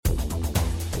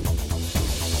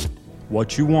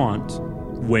what you want,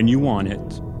 when you want it,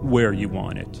 where you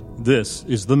want it. This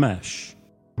is The Mesh.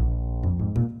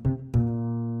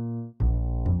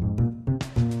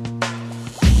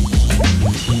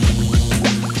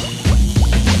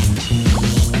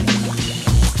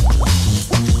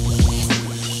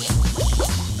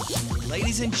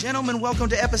 Ladies and gentlemen, welcome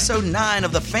to episode 9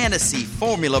 of the Fantasy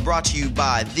Formula, brought to you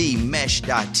by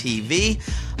TheMesh.tv.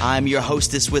 I'm your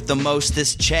hostess with the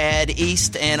mostest, Chad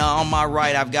East, and on my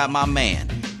right, I've got my man,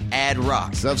 Ad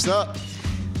Rock. What's up?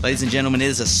 Ladies and gentlemen, it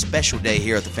is a special day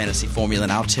here at the Fantasy Formula,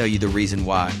 and I'll tell you the reason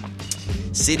why.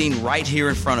 Sitting right here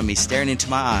in front of me, staring into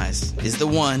my eyes, is the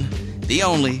one, the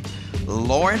only,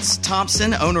 Lawrence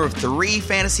Thompson, owner of 3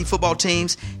 fantasy football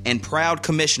teams and proud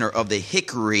commissioner of the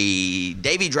Hickory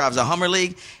Davey Drives a Hummer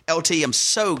League. LT, I'm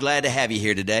so glad to have you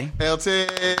here today. LT,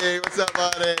 what's up,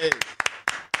 buddy?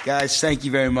 Guys, thank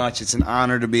you very much. It's an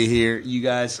honor to be here. You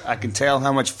guys, I can tell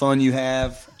how much fun you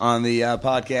have on the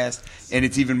podcast, and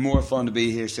it's even more fun to be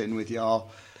here sitting with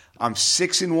y'all. I'm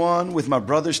 6-1 with my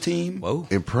brother's team. Whoa.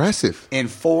 Impressive. And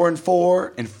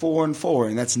 4-4 and 4-4,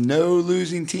 and that's no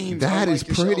losing teams. That is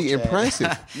yourself, pretty Chad.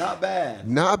 impressive. Not bad.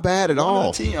 Not bad at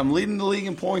all. Team. I'm leading the league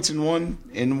in points in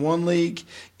one league,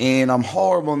 and I'm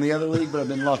horrible in the other league, but I've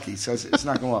been lucky, so it's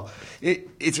not going well.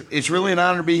 It's really an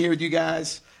honor to be here with you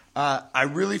guys. I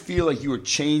really feel like you are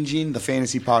changing the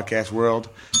fantasy podcast world.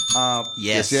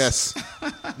 Yes.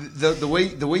 The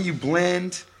way you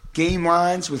blend game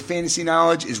lines with fantasy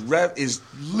knowledge is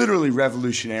literally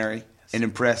revolutionary and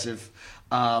impressive.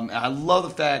 I love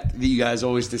the fact that you guys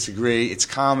always disagree. It's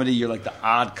comedy. You're like the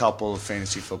odd couple of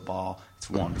fantasy football. It's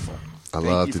wonderful. I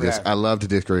love to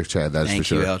disagree with Chad. That's for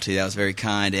sure. Thank you, LT. That was very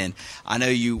kind. And I know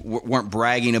you weren't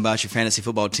bragging about your fantasy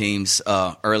football teams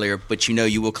earlier, but you know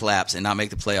you will collapse and not make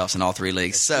the playoffs in all 3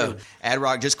 leagues. So,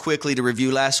 Ad-Rock, just quickly to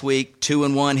review last week,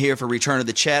 2-1 here for Return of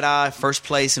the Chad-Eye. First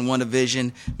place in one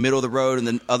division, middle of the road in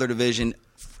the other division.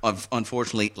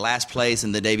 Unfortunately, last place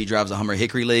in the Davey Drives a Hummer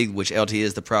Hickory League, which LT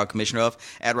is the proud commissioner of.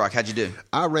 Ad-Rock, how'd you do?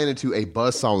 I ran into a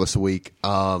buzzsaw this week.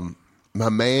 My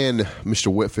man,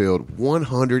 Mr. Whitfield,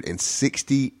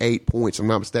 168 points, if I'm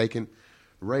not mistaken.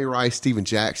 Ray Rice, Steven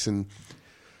Jackson.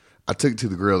 I took it to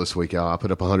the grill this week, y'all. I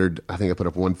put up 100. I think I put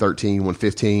up 113,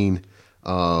 115,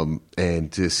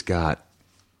 and just got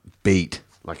beat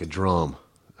like a drum.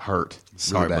 Hurt.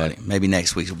 Sorry, really buddy. Maybe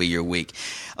next week will be your week.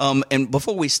 And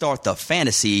before we start the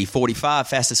Fantasy 45,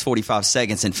 fastest 45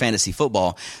 seconds in fantasy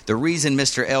football, the reason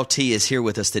Mr. LT is here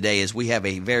with us today is we have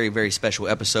a very, very special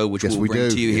episode, which we'll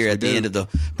bring to you here at the end of the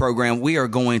program. We are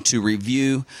going to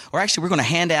review, or actually we're going to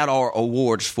hand out our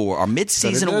awards for our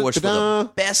mid-season awards for the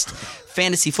best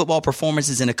fantasy football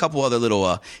performances and a couple other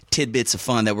little tidbits of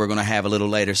fun that we're going to have a little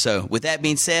later. So with that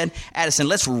being said, Addison,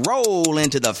 let's roll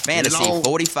into the Fantasy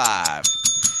 45.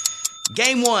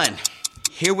 Game 1,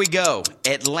 here we go.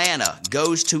 Atlanta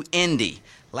goes to Indy.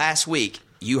 Last week,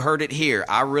 you heard it here.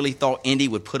 I really thought Indy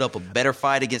would put up a better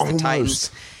fight against the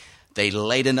Titans. They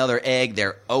laid another egg.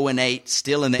 They're 0-8,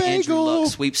 still in the Andrew Luck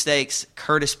sweepstakes.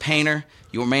 Curtis Painter,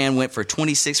 your man, went for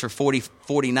 26 for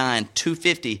 49,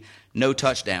 250, no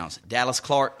touchdowns. Dallas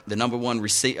Clark, the number one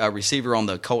receiver on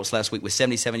the Colts last week with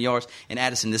 77 yards. And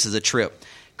Addison, this is a trip.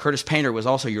 Curtis Painter was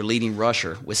also your leading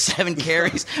rusher with 7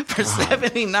 carries for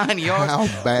 79 yards. How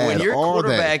bad when your are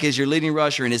quarterback they? is your leading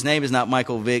rusher and his name is not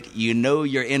Michael Vick, you know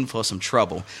you're in for some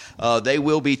trouble. They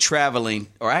will be traveling,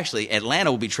 or actually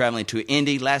Atlanta will be traveling to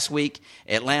Indy last week.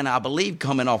 Atlanta, I believe,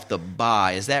 coming off the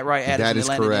bye. Is that right, Addison? That is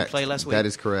Atlanta correct. Didn't play last week? That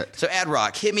is correct. So,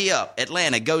 Ad-Rock, hit me up.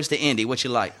 Atlanta goes to Indy. What you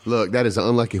like? Look, that is an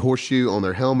unlucky horseshoe on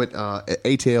their helmet.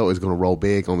 ATL is going to roll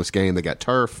big on this game. They got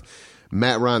turf.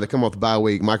 Matt Ryan, they come off the bye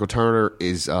week. Michael Turner's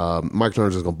just going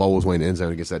to bowl his way in the end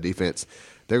zone against that defense.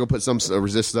 They're going to put some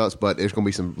resistance up, but there's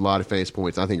going to be a lot of fantasy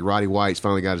points. I think Roddy White's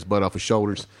finally got his butt off his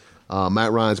shoulders.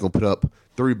 Matt Ryan's going to put up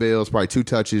 3 bills, probably 2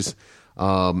 touches,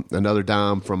 another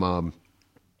dime from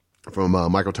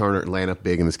Michael Turner. Atlanta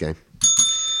big in this game.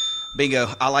 Bingo.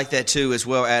 I like that too as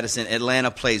well, Addison.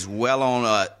 Atlanta plays well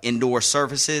on indoor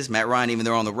surfaces. Matt Ryan, even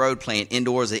though they're on the road, playing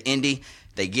indoors at Indy.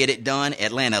 They get it done.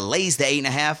 Atlanta lays the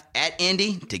 8.5 at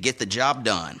Indy to get the job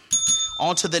done.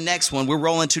 On to the next one. We're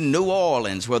rolling to New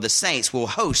Orleans, where the Saints will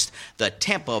host the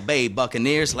Tampa Bay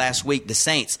Buccaneers. Last week, the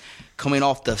Saints coming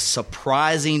off the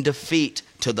surprising defeat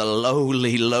to the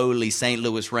lowly St.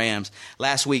 Louis Rams.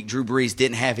 Last week, Drew Brees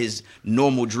didn't have his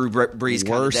normal Drew Brees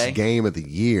kind of day. Worst game of the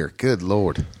year. Good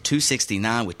Lord.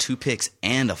 269 with 2 picks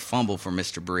and a fumble for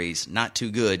Mr. Brees. Not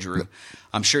too good, Drew.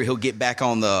 I'm sure he'll get back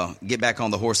on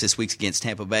the horse this week against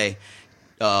Tampa Bay.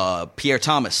 Pierre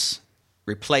Thomas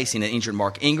replacing an injured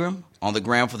Mark Ingram on the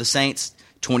ground for the Saints.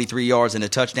 23 yards and a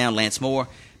touchdown. Lance Moore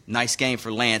Nice game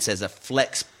for Lance as a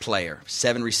flex player.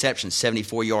 7 receptions,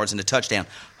 74 yards, and a touchdown.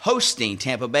 Hosting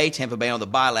Tampa Bay. Tampa Bay on the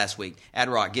bye last week.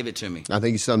 Ad-Rock, give it to me. I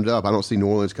think you summed it up. I don't see New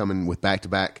Orleans coming with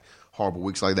back-to-back horrible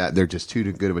weeks like that. They're just too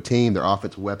good of a team. Their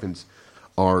offensive weapons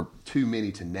are too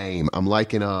many to name. I'm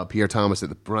liking Pierre Thomas at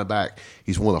the running back.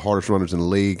 He's one of the hardest runners in the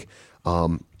league.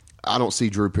 I don't see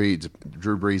Drew Brees,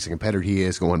 the competitor he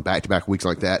is, going back-to-back weeks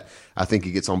like that. I think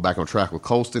he gets back on track with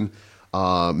Colston.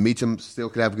 Meacham still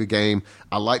could have a good game.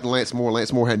 I like Lance Moore.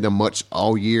 Lance Moore hadn't done much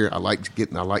all year. I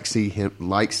like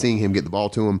seeing him get the ball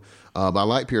to him. But I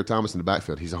like Pierre Thomas in the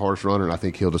backfield. He's the hardest runner, and I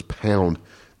think he'll just pound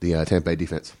the Tampa Bay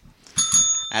defense.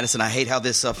 Addison, I hate how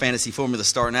this fantasy formula is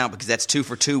starting out because that's 2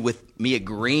 for 2 with me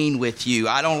agreeing with you.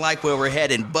 I don't like where we're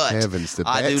heading, but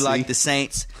I do like the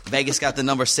Saints. Vegas got the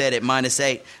number set at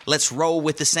 -8. Let's roll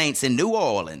with the Saints in New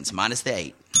Orleans,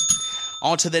 -8.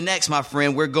 On to the next, my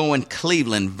friend. We're going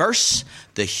Cleveland versus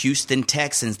the Houston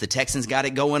Texans. The Texans got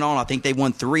it going on. I think they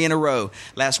won 3 in a row.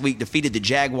 Last week defeated the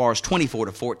Jaguars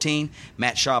 24-14.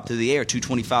 Matt Schaub through the air,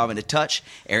 225 and a touch.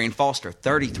 Arian Foster,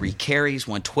 33 carries,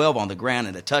 112 on the ground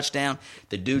and a touchdown.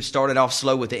 The dude started off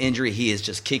slow with the injury. He is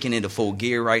just kicking into full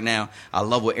gear right now. I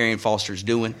love what Arian Foster's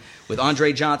doing. With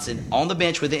Andre Johnson on the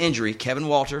bench with the injury, Kevin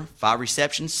Walter, 5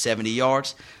 receptions, 70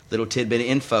 yards. Little tidbit of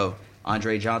info.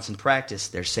 Andre Johnson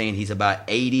practiced. They're saying he's about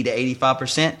 80 to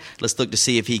 85%. Let's look to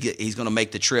see if he's going to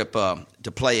make the trip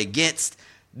to play against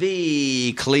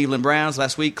the Cleveland Browns.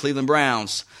 Last week, Cleveland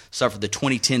Browns suffered the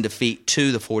 2010 defeat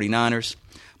to the 49ers.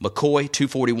 McCoy,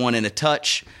 241 and a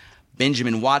touch.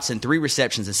 Benjamin Watson, 3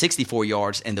 receptions and 64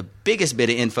 yards. And the biggest bit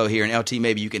of info here, and LT,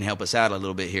 maybe you can help us out a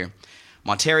little bit here.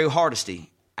 Montario Hardesty,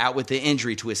 out with the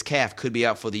injury to his calf, could be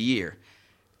out for the year.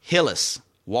 Hillis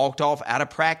walked off out of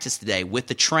practice today with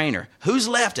the trainer. Who's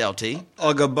left, LT?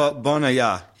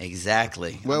 Ogbonnia.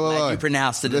 Exactly. Wait. You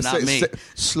pronounced it and not me.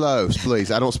 Slow, please.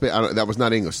 That was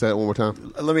not English. Say it one more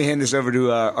time. Let me hand this over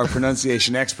to our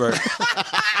pronunciation expert,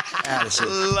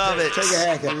 Addison. Love it. Take a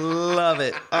hack. Love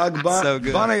it. So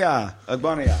good. Ogbonnia.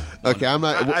 Okay, I'm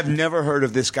not. I've never heard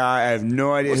of this guy. I have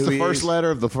no idea What's who the he first is. letter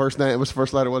of the first name? What's the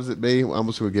first letter? What does it be? I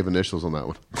almost would give initials on that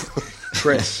one.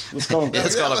 Chris. Let's call him Yeah,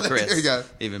 let's call him Chris. There you go.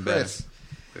 Even better. Chris.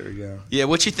 There we go. Yeah,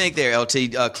 what you think there,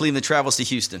 LT? Cleveland travels to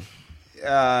Houston. He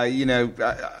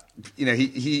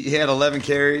had 11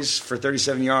 carries for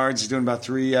 37 yards. He's doing about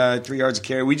 3 yards a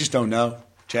carry. We just don't know,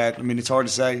 Chad. I mean, it's hard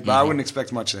to say, but I wouldn't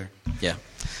expect much there. Yeah.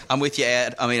 I'm with you,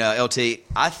 LT.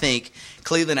 I think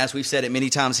Cleveland, as we've said it many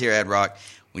times here at Rock,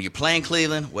 when you're playing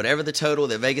Cleveland, whatever the total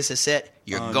that Vegas has set,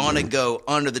 you're going to go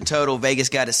under the total. Vegas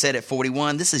got it set at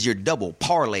 41. This is your double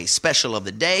parlay special of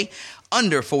the day.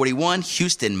 Under 41,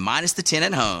 Houston minus the 10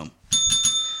 at home.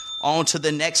 On to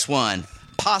the next one.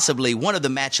 Possibly one of the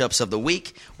matchups of the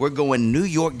week. We're going New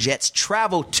York Jets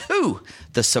travel to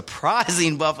the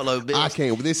surprising Buffalo Bills. I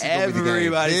can't. This is gonna be the game.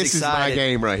 Everybody's This excited. is my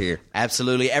game right here.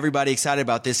 Absolutely. Everybody excited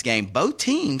about this game. Both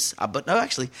teams, but no,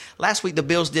 actually, last week the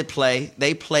Bills did play.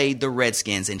 They played the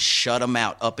Redskins and shut them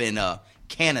out up in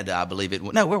Canada, I believe it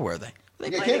was. No, where were they? They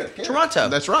played Canada. Toronto.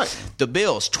 That's right. The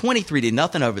Bills,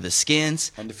 23-0 over the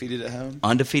Skins. Undefeated at home.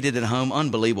 Undefeated at home.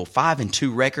 Unbelievable.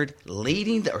 5-2 record.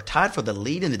 Tied for the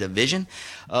lead in the division.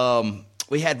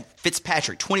 We had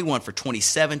Fitzpatrick, 21 for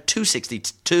 27,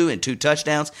 262 and 2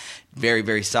 touchdowns. Very,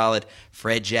 very solid.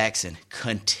 Fred Jackson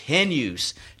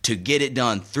continues to get it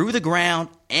done through the ground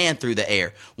and through the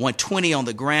air. 120 on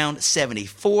the ground,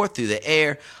 74 through the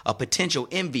air. A potential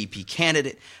MVP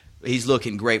candidate. He's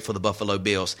looking great for the Buffalo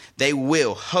Bills. They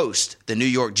will host the New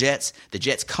York Jets. The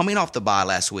Jets coming off the bye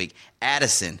last week.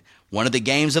 Addison, one of the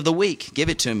games of the week. Give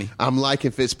it to me. I'm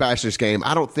liking Fitzpatrick's game.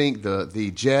 I don't think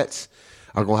the Jets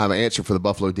are going to have an answer for the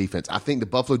Buffalo defense. I think the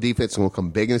Buffalo defense is going to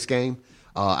come big in this game.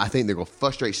 I think they're going to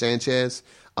frustrate Sanchez.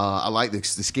 I like the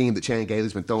scheme that Chan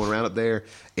Gailey's been throwing around up there.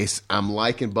 I'm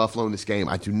liking Buffalo in this game.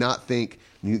 I do not think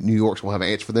New York's going to have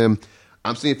an answer for them.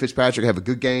 I'm seeing Fitzpatrick have a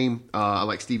good game. I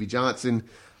like Stevie Johnson.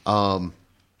 And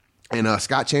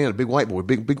Scott Chan, a big white boy,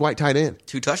 big white tight end.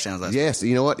 2 touchdowns last week. Yes,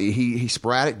 you know what? He's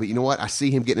sporadic, but you know what? I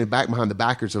see him getting it back behind the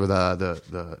backers of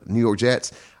the New York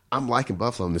Jets. I'm liking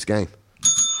Buffalo in this game.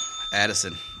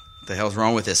 Addison, what the hell's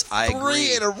wrong with this? I agree.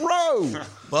 3 in a row.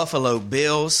 Buffalo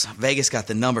Bills. Vegas got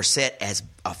the number set as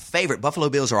a favorite. Buffalo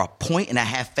Bills are a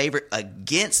 1.5 favorite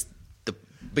against the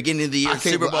beginning of the year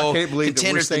Super Bowl I can't believe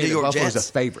contenders, that the we're New saying York that Buffalo's Jets.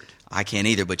 a favorite. I can't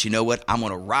either, but you know what? I'm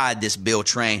going to ride this Bill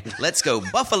train. Let's go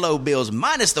Buffalo Bills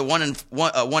minus the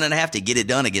 1.5 to get it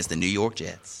done against the New York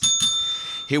Jets.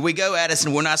 Here we go,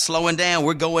 Addison. We're not slowing down.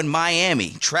 We're going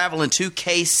Miami, traveling to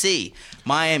KC.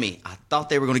 Miami, I thought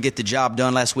they were going to get the job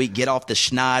done last week, get off the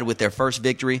schneid with their first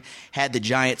victory. Had the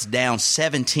Giants down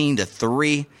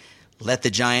 17-3. let the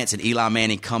Giants and Eli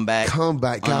Manning come back. God,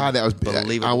 that was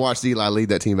unbelievable. I watched Eli lead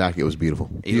that team back. It was beautiful.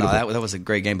 Eli, that was a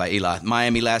great game by Eli.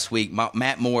 Miami last week,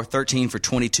 Matt Moore, 13 for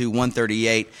 22,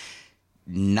 138.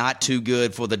 Not too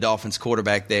good for the Dolphins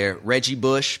quarterback there. Reggie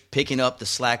Bush picking up the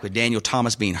slack with Daniel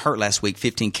Thomas being hurt last week.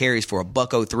 15 carries for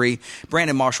 $103.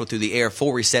 Brandon Marshall through the air,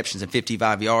 4 receptions and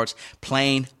 55 yards,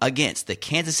 playing against the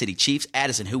Kansas City Chiefs.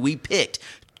 Addison, who we picked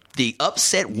the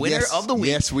upset winner of the week.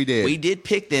 Yes, we did. We did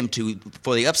pick them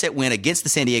for the upset win against the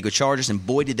San Diego Chargers, and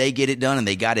boy, did they get it done, and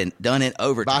they got it done in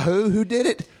overtime. By who? Who did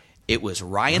it? It was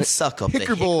Ryan Suckup, the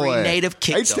Hickory boy. Hickory native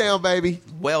kicked H-Town, baby.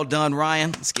 Well done,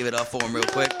 Ryan. Let's give it up for him real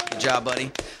quick. Good job,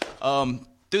 buddy.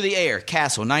 Through the air,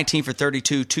 Castle, 19 for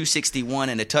 32, 261,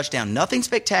 and a touchdown. Nothing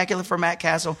spectacular for Matt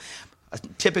Castle.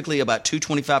 Typically about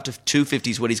 225 to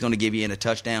 250 is what he's going to give you in a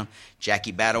touchdown.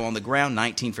 Jackie Battle on the ground,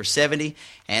 19 for 70.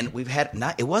 And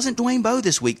it wasn't Dwayne Bowe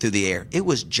this week through the air. It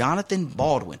was Jonathan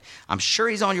Baldwin. I'm sure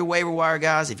he's on your waiver wire,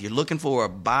 guys. If you're looking for a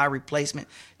buy replacement,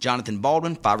 Jonathan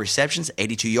Baldwin, 5 receptions,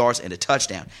 82 yards, and a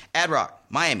touchdown. Ad-Rock,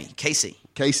 Miami, KC.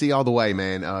 KC all the way,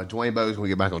 man. Dwayne Bowe's going to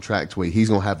get back on track this week. He's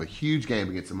going to have a huge game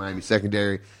against the Miami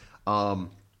secondary.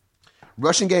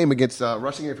 Rushing game for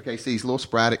KC is a little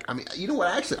sporadic. I mean, you know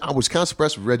what? Actually, I was kind of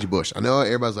impressed with Reggie Bush. I know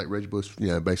everybody's like, Reggie Bush,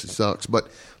 basically sucks.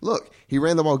 But look, he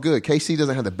ran the ball good. KC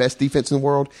doesn't have the best defense in the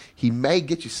world. He may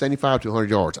get you 75 to 100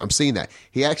 yards. I'm seeing that.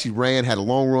 He actually had a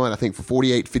long run, I think, for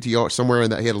 48, 50 yards, somewhere in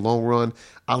that. He had a long run.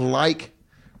 I like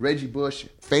Reggie Bush.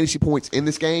 Fantasy points in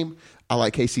this game. I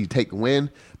like KC to take the win.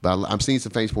 But I'm seeing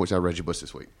some fantasy points out of Reggie Bush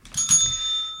this week.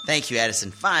 Thank you,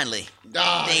 Addison. Finally,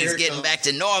 things getting back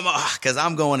to normal because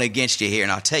I'm going against you here,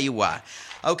 and I'll tell you why.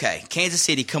 Okay, Kansas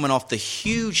City coming off the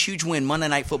huge win Monday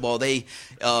Night Football. They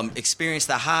experienced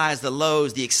the highs, the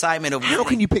lows, the excitement of winning. How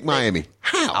can you pick Miami?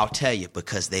 How? I'll tell you,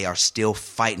 because they are still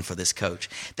fighting for this coach.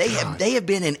 They have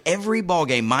been in every ball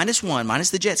game, minus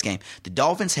the Jets game. The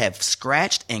Dolphins have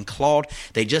scratched and clawed.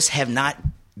 They just have not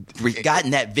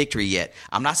gotten that victory yet.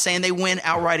 I'm not saying they win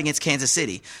outright against Kansas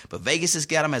City, but Vegas has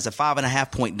got them as a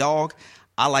 5.5-point dog.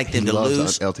 I like them to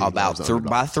lose about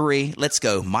by 3. Let's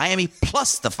go. Miami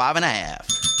plus the 5.5.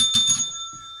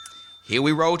 Here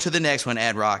we roll to the next one,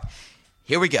 Ad-Rock.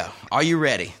 Here we go. Are you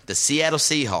ready? The Seattle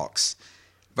Seahawks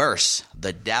versus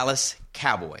the Dallas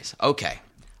Cowboys. Okay.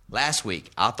 Last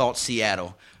week, I thought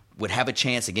Seattle would have a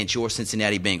chance against your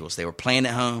Cincinnati Bengals. They were playing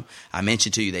at home. I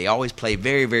mentioned to you they always play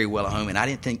very, very well at home, and I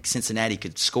didn't think Cincinnati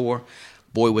could score.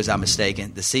 Boy, was I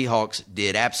mistaken. The Seahawks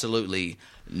did absolutely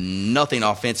nothing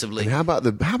offensively. And how about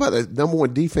the number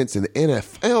 1 defense in the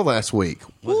NFL last week?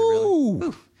 Was it really?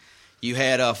 Woo. You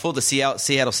had for the Seattle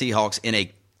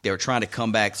Seahawks they were trying to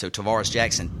come back. So Tavares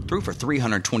Jackson threw for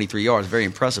 323 yards, very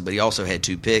impressive, but he also had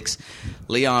 2 picks.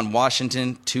 Leon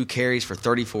Washington, 2 carries for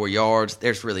 34 yards.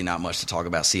 There's really not much to talk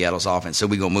about Seattle's offense, so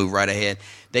we're going to move right ahead.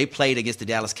 They played against the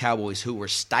Dallas Cowboys, who were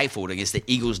stifled against the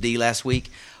Eagles D last week.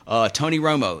 Tony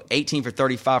Romo, 18 for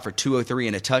 35 for 203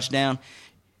 and a touchdown.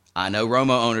 I know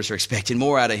Romo owners are expecting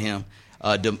more out of him.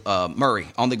 Murray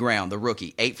on the ground, the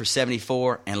rookie, 8 for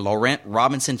 74, and Laurent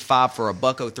Robinson, 5 for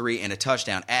 $103 and a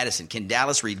touchdown. Addison, can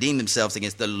Dallas redeem themselves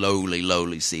against the lowly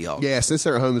Seahawks? Yeah, since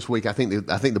they're at home this week, I think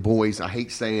the boys. I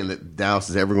hate saying that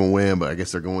Dallas is ever going to win, but I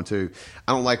guess they're going to.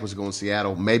 I don't like what's going on in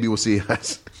Seattle. Maybe we'll see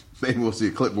us. Maybe we'll see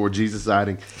a clipboard Jesus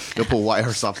sighting. He'll pull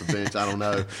Whitehurst off the bench. I don't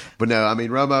know, but no. I mean,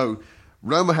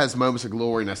 Romo has moments of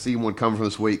glory, and I see one coming from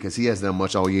this week because he hasn't done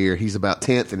much all year. He's about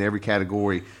 10th in every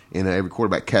category, in every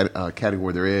quarterback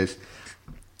category there is.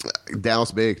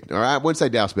 Dallas big. All right, I wouldn't say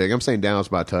Dallas big. I'm saying Dallas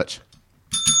by a touch.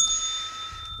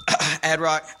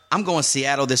 Ad-Rock, I'm going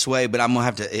Seattle this way, but I'm going to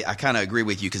have to – I kind of agree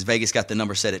with you because Vegas got the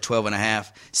number set at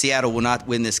 12.5. Seattle will not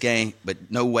win this game, but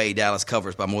no way Dallas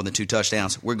covers by more than 2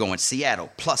 touchdowns. We're going Seattle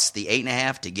plus the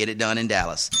 8.5 to get it done in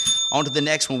Dallas. On to the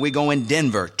next one. We're going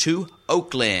Denver to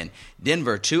Oakland.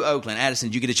 Addison,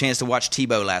 did you get a chance to watch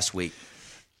Tebow last week?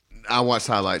 I watched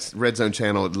highlights. Red Zone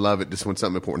channel. Love it just when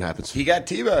something important happens. He got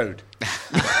Tebowed.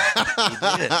 He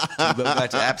did. Tebow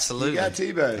got absolutely. He got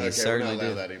Tebowed. He certainly we're not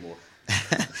did. that anymore.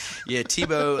 Yeah,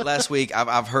 Tebow last week,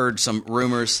 I've heard some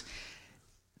rumors.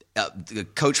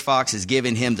 Coach Fox is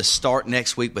giving him the start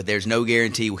next week, but there's no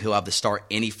guarantee he'll have the start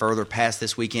any further past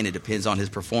this weekend. It depends on his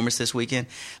performance this weekend.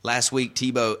 Last week,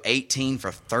 Tebow 18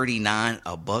 for 39,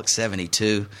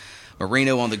 $172.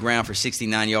 Marino on the ground for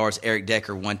 69 yards. Eric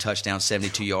Decker, 1 touchdown,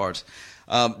 72 yards.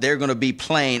 They're going to be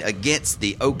playing against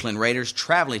the Oakland Raiders,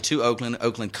 traveling to Oakland.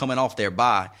 Oakland coming off their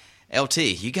bye. LT,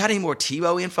 you got any more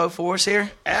Tebow info for us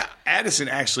here? Addison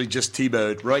actually just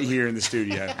Tebowed right here in the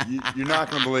studio. You're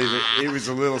not going to believe it. It was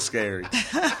a little scary.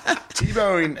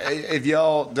 Tebowing, if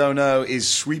y'all don't know, is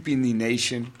sweeping the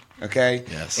nation, okay?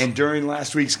 Yes. And during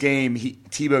last week's game,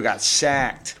 Tebow got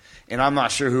sacked and I'm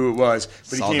not sure who it was,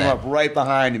 but Saw he came that. up right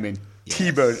behind him and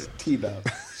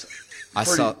Tebow. I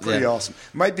saw Pretty awesome.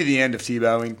 Might be the end of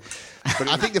Tebowing. But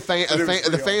I think the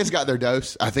pretty fans got their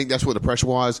dose. I think that's what the pressure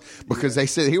was because they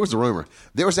said, here was the rumor.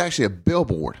 There was actually a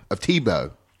billboard of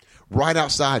Tebow right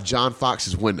outside John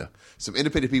Fox's window. Some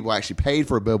independent people actually paid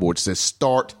for a billboard that says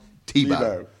 "Start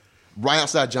Tebow." Right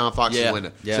outside John Fox's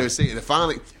window. Yeah. So see, and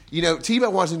finally,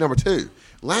 Tebow wasn't number 2.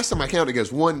 Last time I counted, it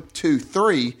goes 1, 2,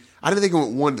 3. I didn't think it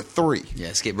went 1 to 3.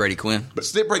 Yeah, skip Brady Quinn. But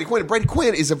skip Brady Quinn. Brady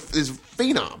Quinn is a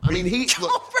phenom. I mean, he no.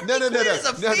 Quinn is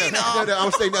a phenom. I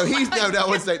would say no. He's no. I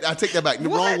would say I take that back.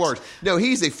 Wrong words. No,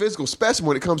 he's a physical specimen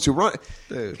when it comes to run.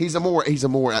 Dude. He's a more.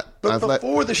 But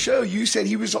before the show, you said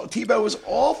Tebow was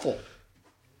awful.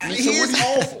 He is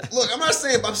awful. Look, I'm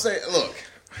saying. Look,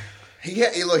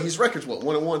 his record's what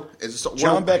 1-1.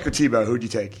 John Beck or Tebow? Who'd you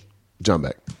take? John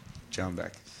Beck. John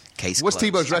Beck. Case What's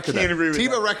closed. Tebow's record? can't agree with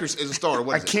Tebow that. records is a starter.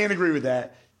 What I is it? can't agree with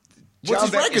that. What's John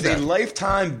his Beck record, is a though?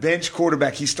 lifetime bench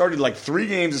quarterback. He started like 3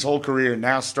 games his whole career,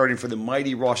 now starting for the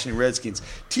mighty Washington Redskins.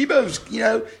 Tebow's,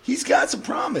 he's got some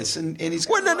promise, and he's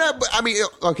Well, no. But I mean,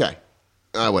 okay.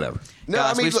 Whatever. No,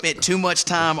 Guys, I mean, we've look, spent too much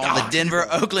time on the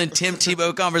Denver-Oakland Tim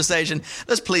Tebow conversation.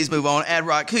 Let's please move on. Ad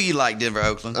Rock, who you like,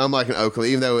 Denver-Oakland? I'm liking Oakland,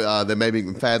 even though they may be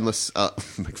McFaddenless.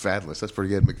 McFaddenless, that's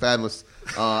pretty good. McFaddenless.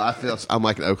 I feel I'm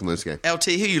liking Oakland this game. LT,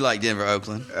 who you like,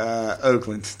 Denver-Oakland?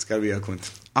 Oakland. It's got to be Oakland.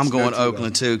 I'm It's going no Tebow.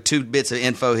 Oakland, too. 2 bits of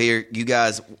info here. You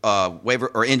guys, waiver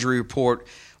or injury report.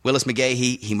 Willis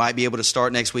McGahee, he might be able to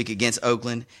start next week against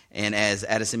Oakland. And as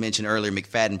Addison mentioned earlier,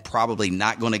 McFadden probably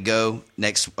not going to go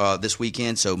this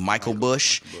weekend. So Michael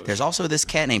Bush. There's also this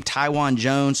cat named Tywan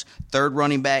Jones, 3rd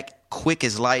running back, quick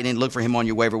as lightning. Look for him on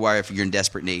your waiver wire if you're in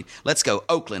desperate need. Let's go.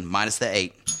 Oakland minus the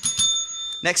 8.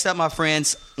 Next up, my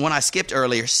friends, one I skipped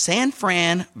earlier, San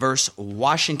Fran versus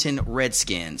Washington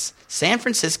Redskins. San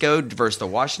Francisco versus the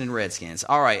Washington Redskins.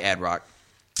 All right, Ad Rock.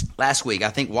 Last week, I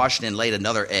think Washington laid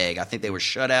another egg. I think they were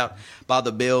shut out by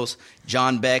the Bills.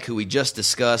 John Beck, who we just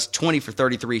discussed, 20 for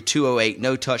 33, 208,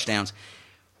 no touchdowns.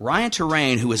 Ryan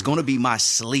Terrain, who is going to be my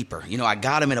sleeper. I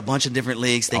got him in a bunch of different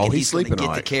leagues thinking he's going to sleeping get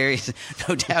all the right. carries.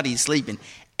 No doubt he's sleeping.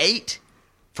 8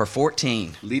 for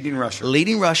 14. Leading rusher.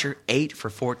 Leading rusher, 8 for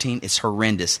 14. It's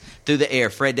horrendous. Through the air,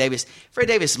 Fred Davis. Fred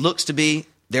Davis looks to be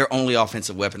their only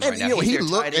offensive weapon right And, now. He's he their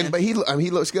tight end. but he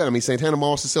looks good. I mean, Santana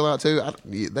Moss is still out too.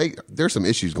 There's some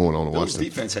issues going on in Bills Washington.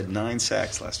 defense had 9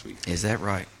 sacks last week. Is that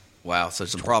right? Wow. So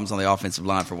some problems on the offensive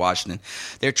line for Washington.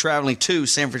 They're traveling to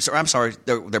San Francisco. I'm sorry.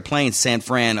 They're playing San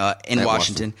Fran in At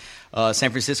Washington.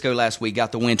 San Francisco last week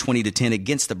got the win 20-10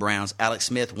 against the Browns. Alex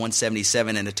Smith,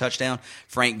 177 and a touchdown.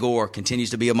 Frank Gore continues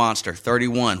to be a monster,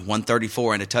 31,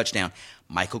 134 and a touchdown.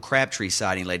 Michael Crabtree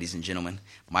sighting, ladies and gentlemen.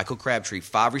 Michael Crabtree,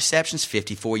 5 receptions,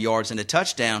 54 yards and a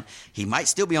touchdown. He might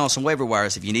still be on some waiver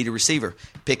wires if you need a receiver.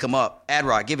 Pick him up.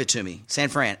 Ad-Rock, give it to me. San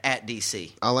Fran at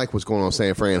D.C. I like what's going on in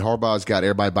San Fran. Harbaugh's got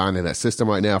everybody buying in that system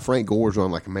right now. Frank Gore's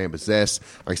running like a man possessed.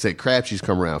 Like I said, Crabtree's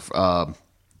come around. You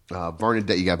got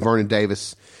Vernon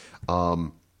Davis.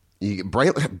 You get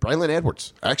Braylon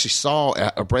Edwards. I actually saw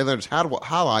Braylon Edwards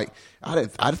highlight.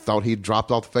 I'd thought he'd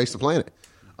dropped off the face of the planet.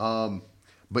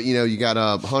 But you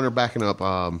got Hunter backing up.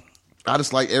 I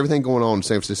just like everything going on in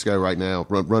San Francisco right now.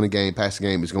 Running game, passing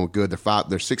game is going good. They're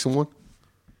 6-1.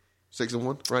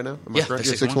 6-1 right now. Am I Yeah, correct?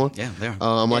 they're 6-1. Yeah, they are.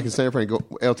 I'm liking San Fran. Go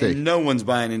LT. And no one's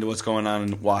buying into what's going on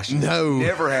in Washington. No.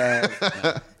 Never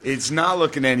have. It's not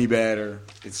looking any better.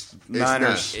 It's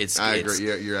Niners. I agree.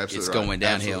 You're absolutely It's right. going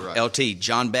downhill. Absolutely right. LT,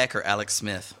 John Beck or Alex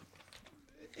Smith?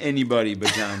 Anybody but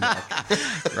John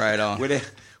Beck. Right on.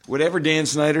 Whatever Dan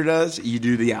Snyder does, you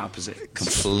do the opposite.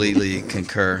 Completely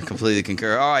concur.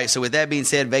 All right, so with that being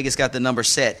said, Vegas got the number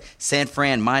set. San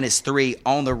Fran -3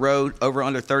 on the road, over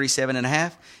under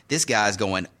 37.5. This guy's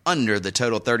going under the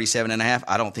total 37.5.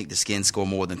 I don't think the Skins score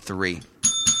more than 3.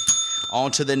 On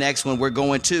to the next one. We're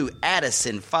going to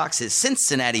Addison Fox's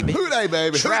Cincinnati Bengals. Who they,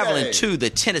 baby? Who Traveling they? to the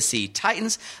Tennessee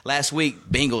Titans. Last week,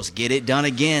 Bengals get it done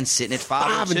again, sitting at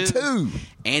 5-2.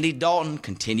 Andy Dalton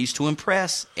continues to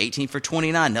impress. 18 for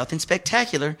 29. Nothing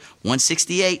spectacular.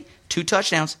 168. 2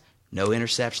 touchdowns. No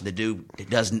interception. The dude,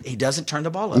 he doesn't turn the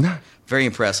ball over. Very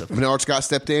impressive. Bernard Scott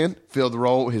stepped in, filled the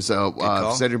role. His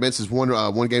Cedric Benson's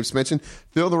one game suspension.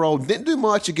 Filled the role. Didn't do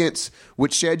much against,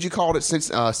 which Shed, you called it, since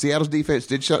Seattle's defense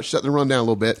did shut the run down a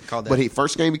little bit. Called that. But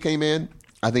first game he came in,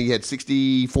 I think he had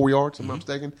 64 yards, if I'm not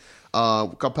mistaken. A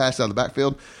couple passes out of the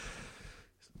backfield.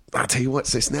 I tell you what,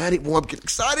 Cincinnati, boy, I'm getting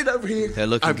excited over here. They're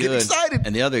looking I'm good. getting excited.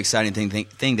 And the other exciting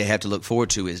thing they have to look forward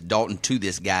to is Dalton to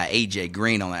this guy, A.J.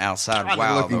 Green, on the outside. God,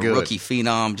 wow, looking the good. rookie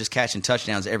phenom, just catching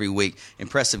touchdowns every week.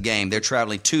 Impressive game. They're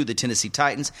traveling to the Tennessee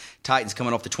Titans. Titans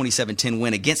coming off the 27-10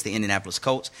 win against the Indianapolis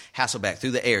Colts. Hasselbeck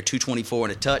through the air, 224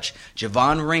 and a touch.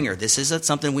 Javon Ringer, this is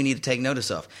something we need to take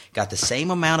notice of. Got the same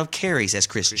amount of carries as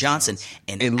Chris Johnson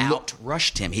and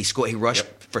out-rushed him. He rushed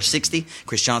for 60.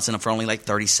 Chris Johnson for only like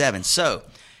 37. So,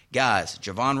 guys,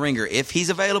 Javon Ringer, if he's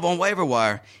available on waiver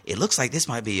wire, it looks like this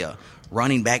might be a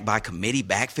running back by committee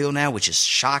backfield now, which is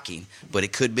shocking, but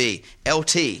it could be.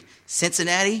 LT,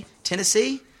 Cincinnati,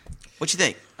 Tennessee, what you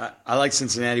think? I like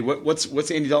Cincinnati.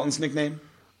 What's Andy Dalton's nickname?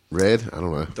 Red? I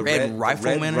don't know. The Red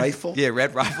Rifleman? Rifle? Yeah,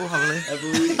 Red Rifle, I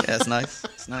believe. Yeah, that's nice.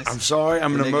 It's nice. I'm sorry,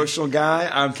 I'm an emotional guy.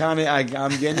 I'm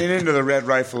getting into the Red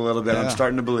Rifle a little bit. Yeah. I'm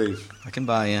starting to believe. I can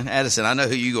buy in. Addison, I know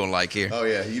who you gonna like here. Oh,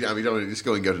 yeah. Don't just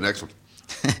go and go to the next one.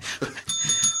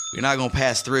 You're not going to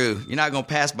pass through. You're not going to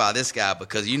pass by this guy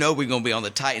because you know we're going to be on the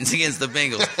Titans against the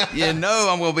Bengals. You know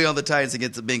I'm going to be on the Titans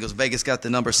against the Bengals. Vegas got the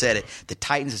number set it. The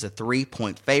Titans is a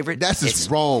 3-point favorite. That's just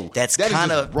wrong. That is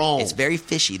kind of wrong. It's very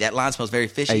fishy. That line smells very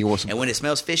fishy. Hey, you want some- and when it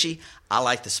smells fishy, I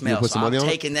like the smell. put some So I'm money on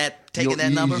it? taking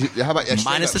that number. How about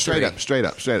minus the straight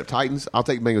up? Titans. I'll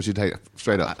take Bengals. You take it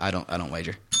straight up. I don't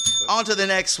wager. On to the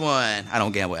next one. I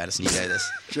don't gamble, Addison. You know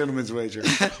this. Gentleman's wager.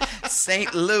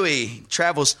 St. Louis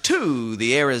travels to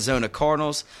the Arizona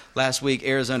Cardinals. Last week,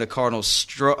 Arizona Cardinals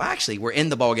actually were in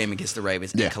the ball game against the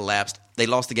Ravens and collapsed. They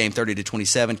lost the game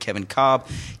 30-27. Kevin Cobb,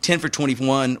 10 for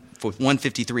 21 for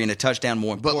 153 and a touchdown.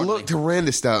 More But importantly, look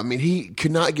horrendous stuff. I mean, he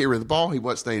could not get rid of the ball. He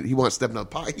wasn't stepping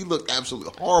up the pocket. He looked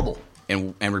absolutely horrible.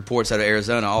 and reports out of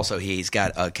Arizona also he's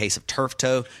got a case of turf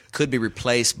toe. Could be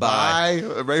replaced by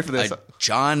ready for this. a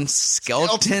John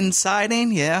Skelton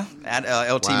sighting. Yeah,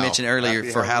 LT Wow. mentioned earlier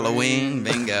Happy for Halloween.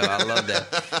 Halloween. Bingo, I love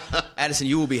that. Addison,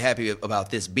 you will be happy about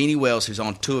this. Beanie Wells, who's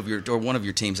on one of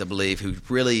your teams, I believe, who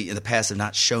really in the past have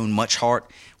not shown much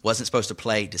heart, wasn't supposed to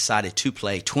play, decided to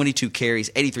play. 22 carries,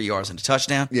 83 yards, and a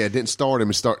touchdown. Yeah, it didn't start him.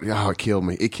 It killed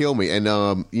me. It killed me.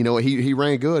 And he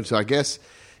ran good. So I guess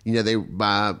they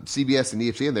by CBS and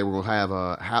ESPN they were going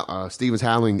to have Stevens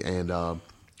Howling and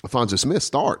Alfonso Smith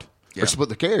start. Yeah. Or split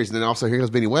the carries, and then also here goes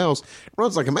Benny Wells.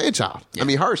 Runs like a man child. Yeah. I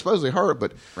mean, supposedly hurt,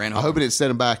 but Ran I hard. hope it didn't set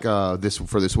him back this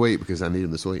week because I need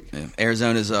him this week. Yeah.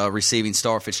 Arizona's receiving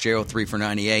star Fitzgerald, 3 for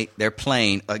 98. They're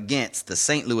playing against the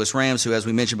St. Louis Rams, who, as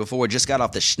we mentioned before, just got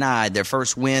off the schneid, their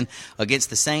first win against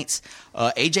the Saints.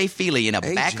 A.J. Feely in a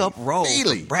backup role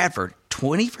for Bradford,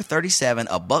 20 for 37,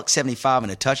 a $175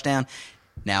 and a touchdown.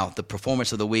 Now, the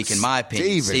performance of the week, in my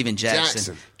opinion, Steven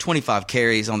Jackson, 25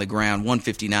 carries on the ground,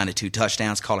 159 and 2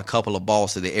 touchdowns, caught a couple of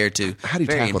balls through the air, too. How do you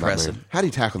Very tackle impressive. that man? How do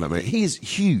you tackle that man? He is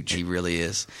huge. He really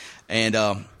is. And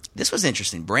this was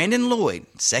interesting. Brandon Lloyd,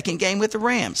 second game with the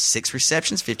Rams, 6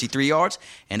 receptions, 53 yards,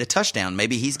 and a touchdown.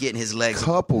 Maybe he's getting his legs.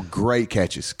 Couple of great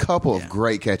catches.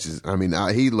 I mean,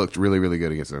 he looked really, really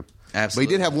good against them. Absolutely.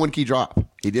 But he did have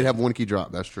one key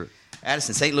drop. That's true.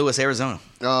 Addison, St. Louis, Arizona.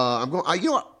 I'm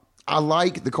going. I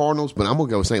like the Cardinals, but I'm going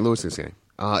to go with St. Louis this game,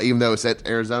 even though it's at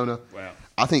Arizona. Wow.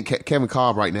 I think Kevin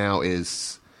Cobb right now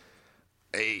is.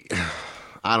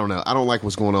 I don't know. I don't like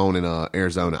what's going on in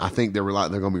Arizona. I think they're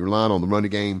going to be relying on the running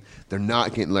game. They're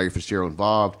not getting Larry Fitzgerald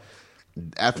involved.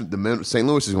 After St.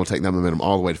 Louis is going to take that momentum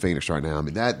all the way to Phoenix right now. I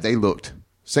mean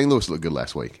St. Louis looked good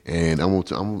last week, and I'm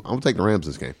going to take the Rams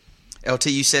this game. LT,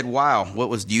 you said, wow. What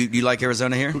was you like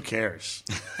Arizona here? Who cares?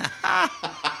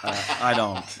 I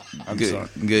don't. I'm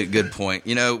sorry. Good point.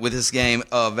 With this game,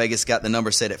 Vegas got the number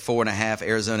set at 4.5.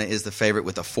 Arizona is the favorite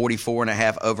with a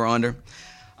 44.5 over/under.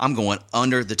 I'm going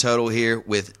under the total here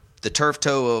with the turf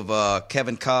toe of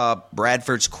Kevin Cobb.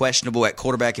 Bradford's questionable at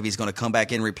quarterback if he's going to come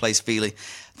back in and replace Feely.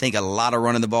 I think a lot of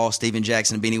running the ball. Steven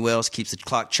Jackson and Beanie Wells keeps the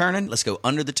clock churning. Let's go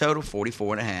under the total,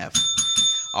 44.5.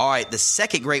 All right, the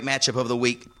second great matchup of the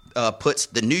week puts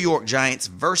the New York Giants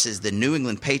versus the New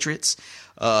England Patriots.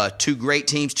 Two great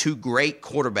teams, two great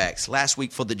quarterbacks. Last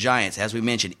week for the Giants, as we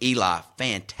mentioned, Eli,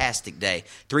 fantastic day.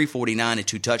 349 and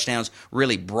 2 touchdowns.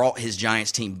 Really brought his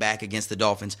Giants team back against the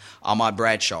Dolphins. Ahmad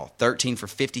Bradshaw, 13 for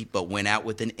 50, but went out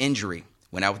with an injury.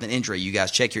 You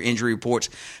guys check your injury reports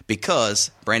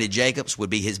because Brandon Jacobs would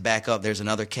be his backup. There's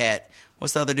another cat.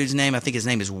 What's the other dude's name? I think his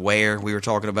name is Ware, we were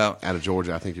talking about. Out of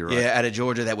Georgia, I think you're right. Yeah, out of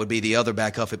Georgia, that would be the other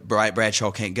backup if Bradshaw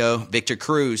can't go. Victor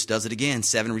Cruz does it again,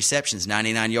 7 receptions,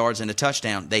 99 yards, and a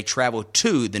touchdown. They travel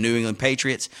to the New England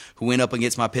Patriots, who went up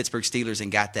against my Pittsburgh Steelers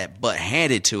and got that butt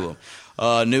handed to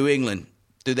them. New England,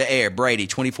 through the air, Brady,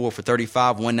 24 for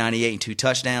 35, 198 and 2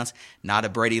 touchdowns. Not a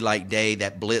Brady-like day.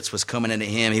 That blitz was coming into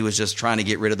him. He was just trying to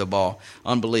get rid of the ball.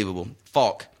 Unbelievable.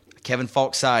 Falk, Kevin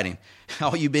Falk sighting.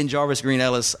 All you Ben Jarvis, Green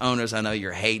Ellis owners, I know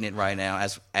you're hating it right now,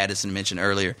 as Addison mentioned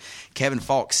earlier. Kevin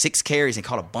Falk, 6 carries and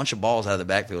caught a bunch of balls out of the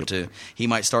backfield, too. He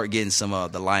might start getting some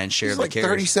of the lion's share He's of the like carries.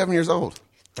 37 years old.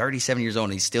 37 years old,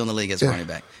 and he's still in the league as a running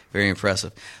back. Very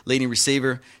impressive. Leading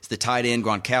receiver is the tight end,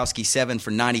 Gronkowski, 7 for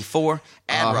 94.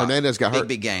 Hernandez got hurt.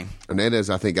 Big game. Hernandez,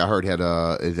 I think, got hurt. Had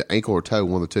an ankle or toe,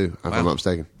 one of the two, if I'm not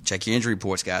mistaken. Check your injury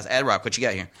reports, guys. Ad-Rock, what you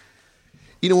got here?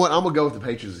 You know what? I'm going to go with the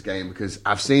Patriots this game because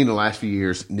I've seen the last few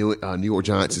years New York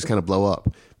Giants just kind of blow up.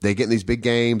 They get in these big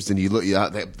games, and you look.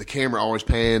 The camera always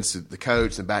pans to the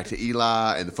coach and back to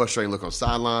Eli, and the frustrating look on the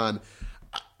sideline.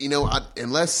 You know,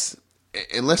 unless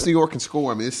New York can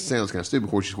score, I mean, this sounds kind of stupid.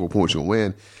 Of course, you score points, you're going to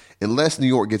win. Unless New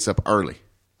York gets up early,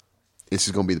 this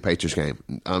is going to be the Patriots game.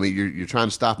 I mean, you're trying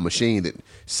to stop a machine that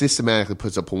systematically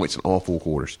puts up points in all 4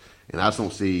 quarters, and I just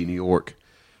don't see New York.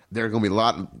 There are going to be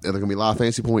a lot of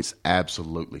fantasy points.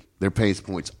 Absolutely, they're fantasy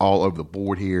points all over the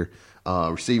board here.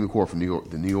 Receiving core from New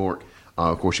York.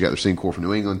 Of course, you got the receiving core from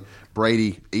New England.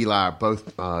 Brady, Eli are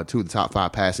both 2 of the top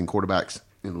 5 passing quarterbacks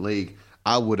in the league.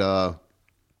 I'm gonna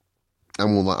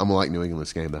like New England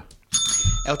this game though.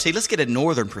 LT, let's get a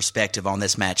northern perspective on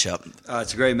this matchup.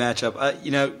 It's a great matchup.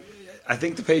 I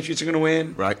think the Patriots are going to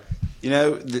win. Right.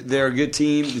 They're a good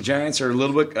team. The Giants are a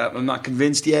little bit. I'm not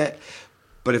convinced yet.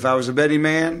 But if I was a betting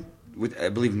man, with I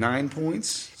believe 9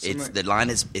 points. The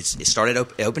line is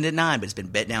it opened at 9, but it's been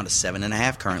bet down to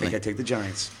 7.5 currently. I think I take the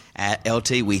Giants. At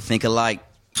LT, we think alike.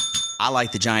 I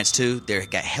like the Giants too. They've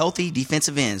got healthy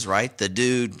defensive ends, right? The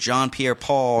dude John Pierre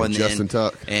Paul and Justin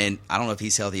Tuck, and I don't know if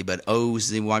he's healthy, but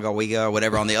Oziwaga or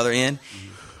whatever on the other end.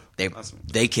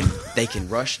 They can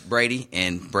rush Brady,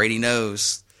 and Brady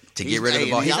knows to get rid of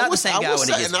the ball. He's not the same guy when he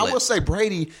gets split. And I will say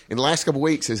Brady in the last couple of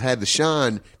weeks has had the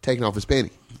shine taken off his penny.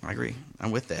 I agree.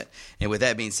 I'm with that. And with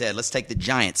that being said, let's take the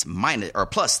Giants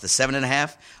plus the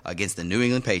 7.5 against the New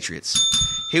England Patriots.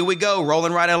 Here we go,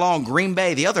 rolling right along. Green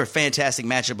Bay, the other fantastic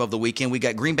matchup of the weekend. We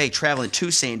got Green Bay traveling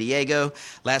to San Diego.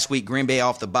 Last week, Green Bay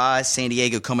off the bye. San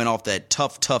Diego coming off that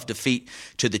tough defeat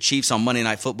to the Chiefs on Monday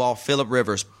Night Football. Phillip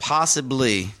Rivers,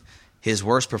 possibly his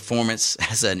worst performance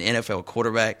as an NFL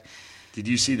quarterback. Did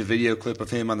you see the video clip of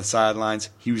him on the sidelines?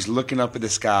 He was looking up at the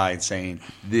sky and saying,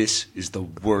 "This is the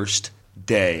worst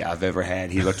day I've ever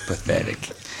had." He looked pathetic.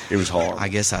 It was hard. I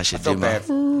guess I should do my.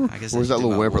 Where's that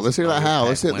little whimper? Let's hear that howl.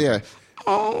 Let's hear yeah.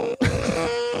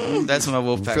 That's my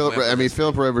Wolfpack.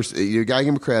 Phillip Rivers, you got to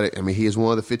give him credit. I mean, he is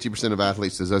one of the 50% of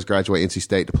athletes that does graduate NC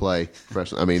State to play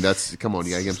professional. I mean, come on,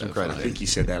 you got to give him some credit. I think he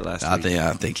said that last week.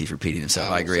 I think he's repeating himself.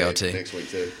 I agree, LT. Next week,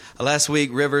 too. Last week,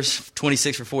 Rivers,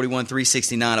 26 for 41,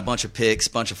 369, a bunch of picks,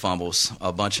 bunch of fumbles,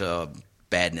 a bunch of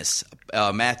badness.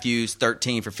 Matthews,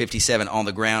 13 for 57 on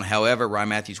the ground. However, Ryan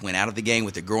Matthews went out of the game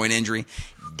with a groin injury,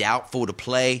 doubtful to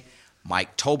play.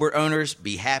 Mike Tolbert owners,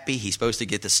 be happy. He's supposed to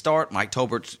get the start. Mike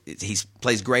Tolbert, he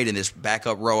plays great in this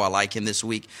backup role. I like him this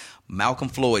week. Malcolm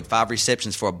Floyd, 5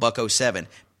 receptions for $107.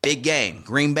 Big game.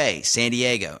 Green Bay, San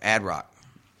Diego, Ad-Rock.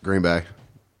 Green Bay.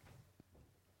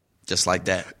 Just like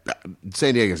that.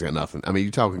 San Diego's got nothing. I mean,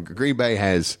 you're talking Green Bay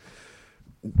has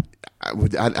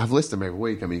I've listed them every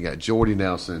week. I mean, you got Jordy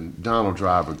Nelson, Donald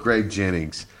Driver, Greg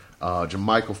Jennings,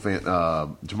 Jermichael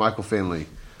Finley,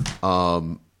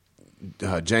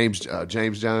 James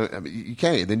Jones. I mean, you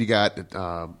can't. Then you got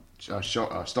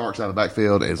Starks out of the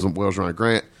backfield as well as Ryan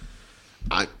Grant.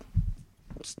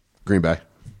 Green Bay.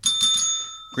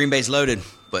 Green Bay's loaded,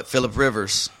 but Phillip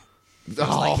Rivers feels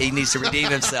like he needs to redeem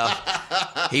himself.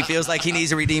 He feels like he needs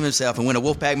to redeem himself. And when a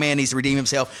Wolfpack man needs to redeem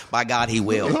himself, by God, he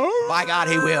will. By God,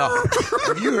 he will.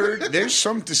 Have you heard? There's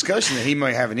some discussion that he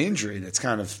might have an injury that's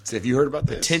kind of. Have you heard about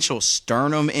this? Potential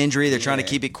sternum injury. They're trying to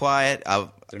keep it quiet. I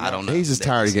don't know. He's just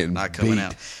tired of getting not coming beat.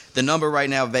 out. The number right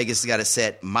now, Vegas has got it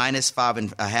set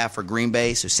 -5.5 for Green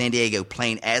Bay. So San Diego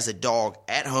playing as a dog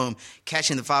at home,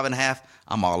 catching the 5.5.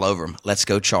 I'm all over them. Let's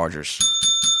go Chargers.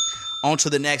 On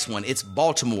to the next one. It's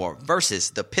Baltimore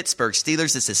versus the Pittsburgh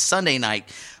Steelers. This is Sunday night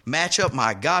matchup.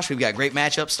 My gosh, we've got great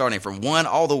matchups starting from 1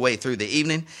 all the way through the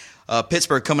evening.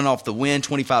 Pittsburgh coming off the win,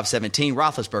 25-17.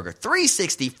 Roethlisberger,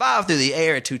 365 through the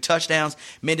air at 2 touchdowns.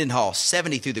 Mendenhall,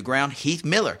 70 through the ground. Heath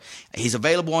Miller, he's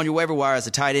available on your waiver wire as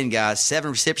a tight end, guys. 7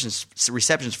 receptions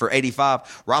for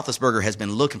 85. Roethlisberger has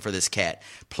been looking for this cat.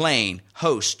 Playing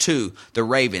host to the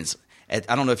Ravens.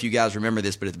 I don't know if you guys remember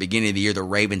this, but at the beginning of the year, the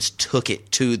Ravens took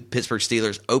it to Pittsburgh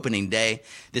Steelers opening day.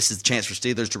 This is the chance for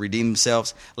Steelers to redeem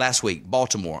themselves. Last week,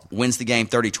 Baltimore wins the game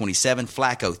 30-27.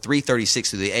 Flacco, 336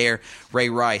 through the air. Ray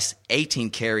Rice, 18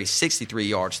 carries, 63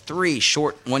 yards, 3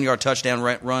 short 1-yard touchdown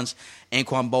runs.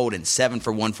 Anquan Bolden, 7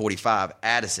 for 145.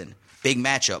 Addison, big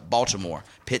matchup, Baltimore,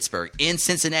 Pittsburgh, in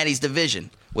Cincinnati's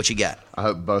division. What you got? I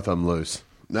hope both of them lose.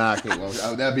 Nah, I can't walk.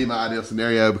 That'd be my ideal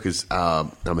scenario because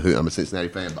I'm a Cincinnati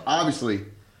fan. But obviously,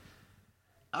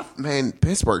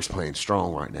 Pittsburgh's playing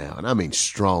strong right now, and I mean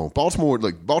strong.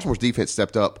 Baltimore's defense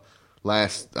stepped up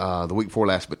the week before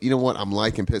last. But you know what? I'm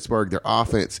liking Pittsburgh. Their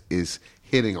offense is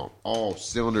hitting on all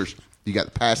cylinders. You got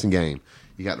the passing game,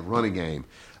 you got the running game.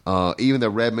 Even the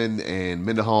Redmond and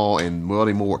Mendenhall and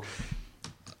Welding Moore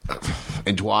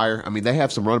and Dwyer. I mean, they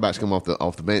have some running backs come off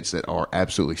the bench that are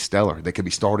absolutely stellar. They could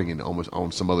be starting in almost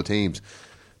on some other teams.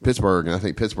 Pittsburgh, and I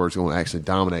think Pittsburgh's going to actually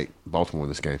dominate Baltimore in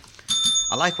this game.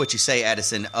 I like what you say,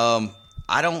 Addison.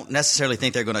 I don't necessarily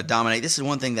think they're going to dominate. This is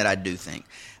one thing that I do think.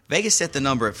 Vegas set the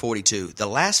number at 42. The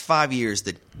last 5 years,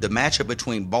 the matchup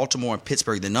between Baltimore and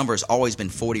Pittsburgh, the number has always been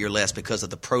 40 or less because of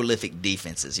the prolific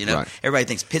defenses. You know, right. Everybody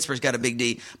thinks Pittsburgh's got a big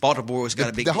D, Baltimore's got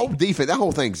a big D. The whole defense, that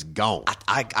whole thing's gone.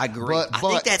 I agree. I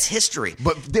think that's history.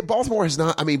 But Baltimore has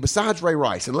not. I mean, besides Ray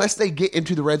Rice, unless they get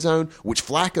into the red zone, which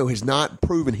Flacco has not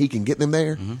proven he can get them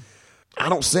there, I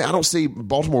don't see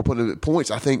Baltimore putting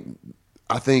points. I think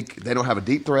they don't have a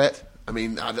deep threat. I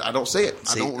mean, I don't see it.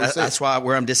 That's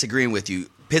where I'm disagreeing with you.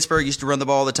 Pittsburgh used to run the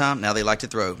ball all the time. Now they like to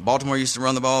throw. Baltimore used to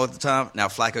run the ball all the time. Now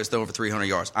Flacco's throwing for 300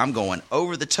 yards. I'm going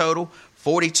over the total,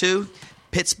 42,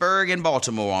 Pittsburgh and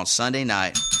Baltimore on Sunday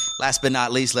night. Last but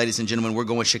not least, ladies and gentlemen, we're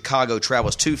going Chicago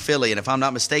travels to Philly. And if I'm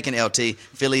not mistaken, LT,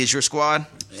 Philly is your squad?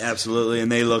 Absolutely,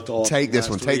 and they looked all. Take this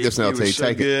one. Take this one, LT. Take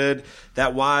it. Good.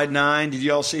 That wide 9, did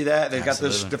you all see that? They've got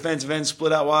this defensive end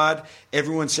split out wide.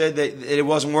 Everyone said that it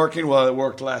wasn't working. Well, it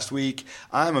worked last week.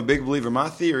 I'm a big believer. My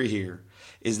theory here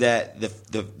is that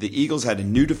the Eagles had a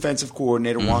new defensive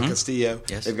coordinator, Juan Castillo.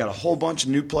 Yes. They've got a whole bunch of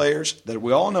new players that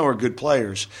we all know are good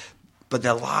players. But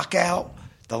the lockout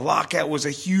was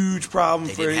a huge problem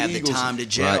for the Eagles. They didn't have the time to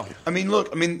gel. Right.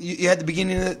 I mean, you had the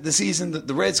beginning of the season,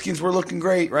 the Redskins were looking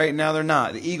great, right? Now they're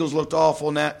not. The Eagles looked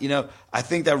awful. Now, I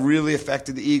think that really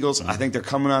affected the Eagles. I think they're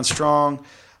coming on strong.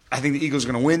 I think the Eagles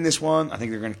are going to win this one. I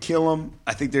think they're going to kill them.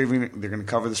 I think they're going to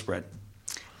cover the spread.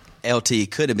 LT,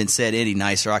 could have been said any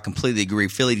nicer. I completely agree.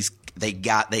 Phillies,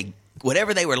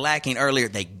 whatever they were lacking earlier,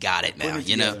 they got it now.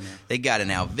 They got it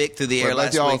now. Vic through the air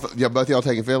last week. Yeah, both y'all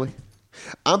taking Philly?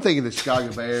 I'm thinking the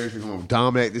Chicago Bears are going to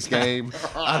dominate this game.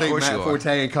 I think Matt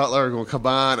Forte and Cutler are going to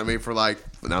combine. I mean, no,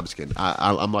 I'm just kidding.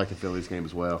 I'm liking Philly's game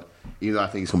as well. Either I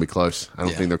think it's going to be close. I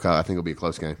think it'll be a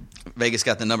close game. Vegas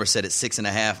got the number set at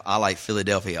 6.5. I like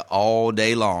Philadelphia all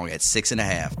day long at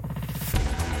 6.5.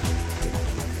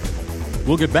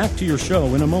 We'll get back to your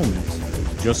show in a moment.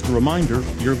 Just a reminder,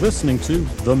 you're listening to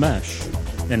The Mesh,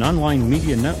 an online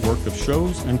media network of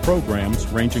shows and programs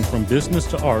ranging from business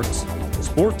to arts,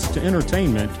 sports to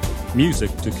entertainment, music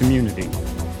to community.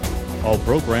 All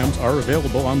programs are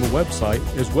available on the website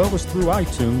as well as through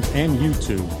iTunes and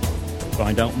YouTube.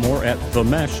 Find out more at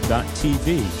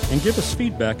themesh.tv and give us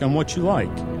feedback on what you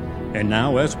like. And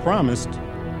now, as promised,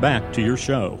 back to your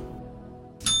show.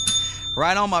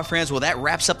 Right on, my friends. Well, that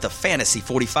wraps up the Fantasy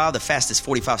 45, the fastest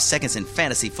 45 seconds in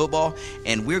fantasy football,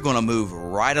 and we're going to move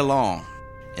right along.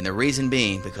 And the reason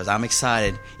being, because I'm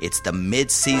excited, it's the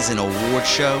mid-season award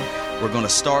show. We're going to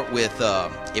start with,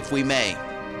 if we may,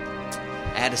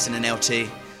 Addison and LT.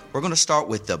 We're going to start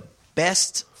with the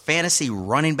best fantasy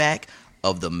running back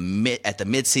at the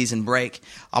mid-season break.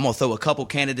 I'm going to throw a couple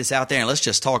candidates out there, and let's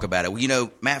just talk about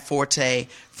it. Matt Forte,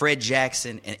 Fred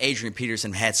Jackson, and Adrian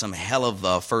Peterson had some hell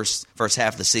of first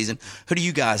half of the season. Who do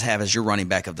you guys have as your running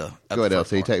back of the Go ahead,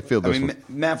 LT. Field this one.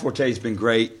 Matt Forte's been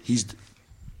great. He's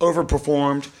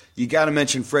overperformed. You got to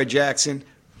mention Fred Jackson.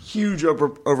 Huge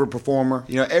overperformer.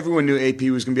 Everyone knew AP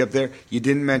was going to be up there. You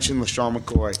didn't mention LaShawn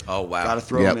McCoy. Oh, wow. Got to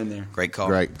throw him in there. Great call.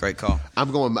 Great call.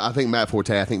 I think Matt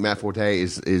Forte. I think Matt Forte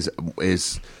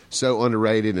is so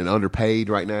underrated and underpaid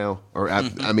right now.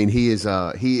 I mean, he is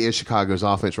Chicago's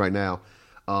offense right now.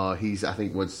 He's, I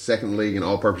think, second league in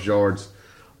all-purpose yards.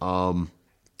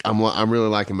 I'm really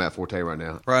liking Matt Forte right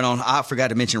now. Right on. I forgot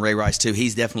to mention Ray Rice too.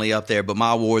 He's definitely up there. But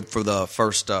my award for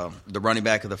the running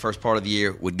back of the first part of the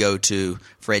year would go to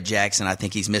Fred Jackson. I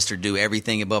think he's Mr. Do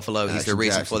Everything in Buffalo. He's the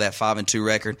reason for that 5-2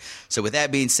 record. So with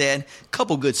that being said, a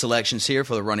couple good selections here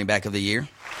for the running back of the year.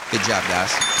 Good job,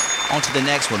 guys. On to the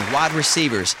next one, wide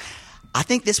receivers. I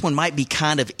think this one might be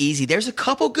kind of easy. There's a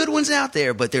couple good ones out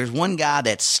there, but there's one guy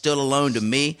that stood alone to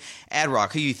me.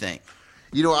 Ad-Rock, who you think?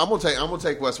 I'm gonna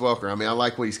take Wes Welker. I mean, I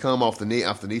like what he's come off the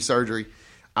knee surgery.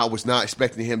 I was not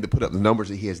expecting him to put up the numbers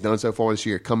that he has done so far this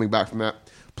year, coming back from that.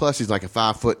 Plus, he's like a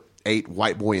 5'8"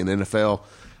 white boy in the NFL.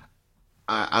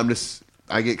 I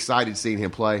get excited seeing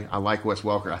him play. I like Wes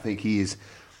Welker. I think he is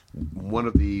one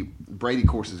of the Brady, of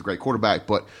course, is a great quarterback,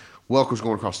 but Welker's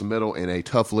going across the middle in a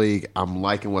tough league. I'm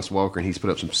liking Wes Welker, and he's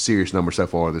put up some serious numbers so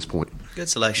far at this point. Good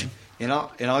selection. And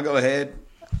I'll go ahead.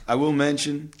 I will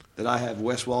mention that I have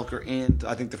Wes Welker and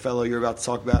I think the fellow you're about to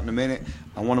talk about in a minute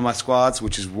on one of my squads,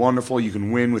 which is wonderful. You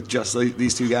can win with just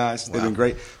these two guys. They've been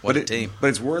great. What a team. But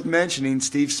it's worth mentioning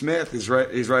Steve Smith is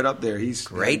right up there. He's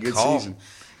great had a good call. season.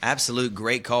 Absolute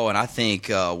great call, and I think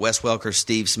Wes Welker,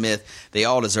 Steve Smith, they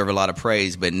all deserve a lot of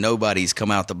praise, but nobody's come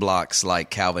out the blocks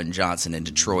like Calvin Johnson in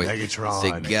Detroit.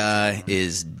 Megatron. The guy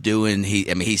is doing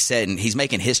he's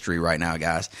making history right now,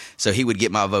 guys. So he would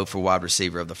get my vote for wide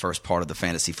receiver of the first part of the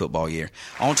fantasy football year.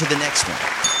 On to the next one.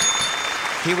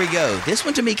 Here we go. This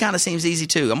one to me kind of seems easy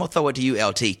too. I'm gonna throw it to you,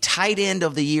 LT. Tight end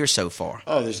of the year so far.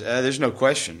 Oh, there's no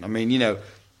question. I mean,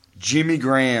 Jimmy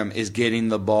Graham is getting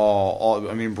the ball.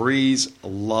 Breeze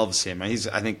loves him. He's,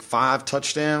 I think, 5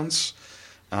 touchdowns,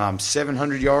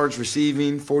 700 yards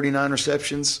receiving, 49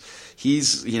 receptions.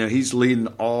 He's leading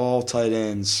all tight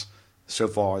ends so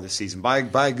far this season by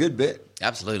a good bit.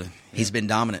 Absolutely, he's been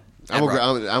dominant. I'm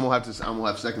gonna have to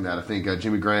second that. I think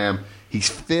Jimmy Graham, he's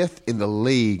 5th in the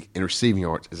league in receiving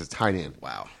yards as a tight end.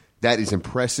 Wow, that is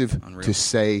impressive to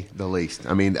say the least.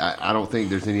 I mean, I don't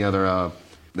think there's any other.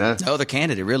 No other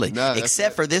candidate, really. No,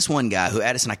 except for this one guy who,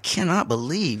 Addison, I cannot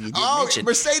believe you didn't mention.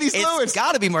 Mercedes Lewis. It's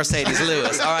got to be Mercedes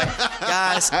Lewis. All right,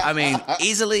 guys,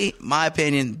 easily, my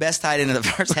opinion, best tight end in the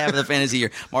first half of the fantasy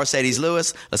year, Mercedes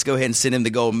Lewis. Let's go ahead and send him the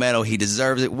gold medal. He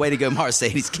deserves it. Way to go,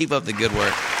 Mercedes. Keep up the good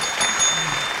work.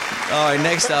 All right,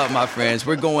 next up, my friends,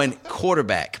 we're going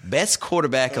quarterback. Best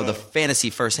quarterback of the fantasy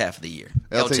first half of the year.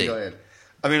 LT. Go ahead.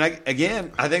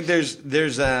 I think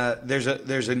there's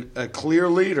a clear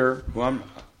leader who I'm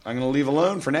going to leave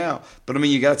alone for now. But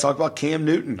you got to talk about Cam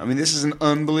Newton. This is an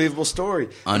unbelievable story.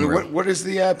 Unreal. What is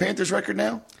the Panthers record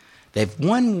now? They've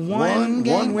won one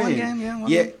game.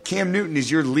 Cam Newton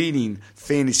is your leading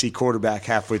fantasy quarterback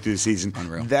halfway through the season.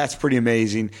 Unreal. That's pretty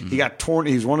amazing. Mm-hmm. He got torn.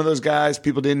 He was one of those guys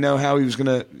people didn't know how he was going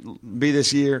to be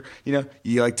this year. You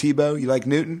like Tebow, you like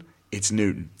Newton. It's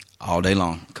Newton all day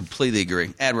long. Completely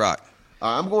agree. Ad Rock.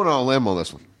 I'm going on a limb on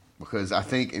this one because I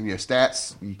think in your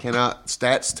stats,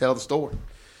 stats tell the story.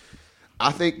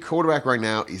 I think quarterback right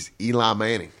now is Eli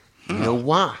Manning. You know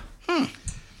why?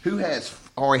 Who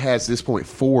already has at this point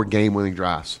 4 game-winning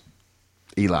drives?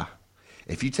 Eli.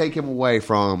 If you take him away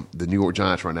from the New York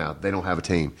Giants right now, they don't have a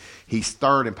team. He's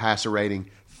 3rd in passer rating,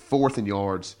 4th in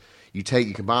yards. You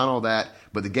combine all that,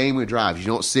 but the game-winning drives, you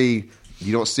don't see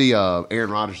Aaron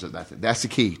Rodgers. That's the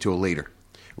key to a leader.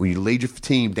 When you lead your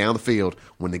team down the field,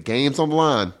 when the game's on the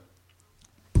line,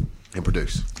 and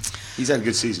produce. He's had a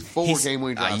good season. 4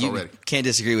 game-winning drives already. Can't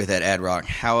disagree with that, Ad Rock.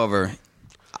 However,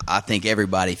 I think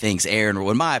everybody thinks Aaron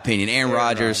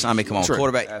Rodgers. Come on, True.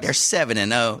 Quarterback. They're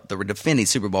 7-0. They're defending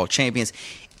Super Bowl champions.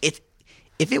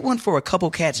 If it wasn't for a couple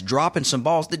cats dropping some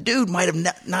balls, the dude might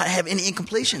have not have any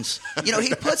incompletions.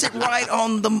 He puts it right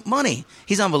on the money.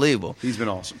 He's unbelievable. He's been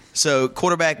awesome. So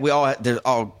quarterback, there's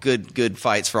all good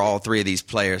fights for all 3 of these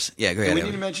players. Yeah, go ahead. We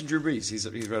need to mention Drew Brees. He's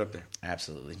right up there.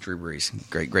 Absolutely, Drew Brees.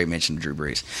 Great mention to Drew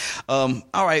Brees.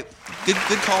 All right, good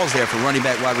calls there for running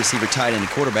back, wide receiver, tight end, and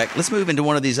quarterback. Let's move into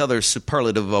one of these other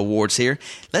superlative awards here.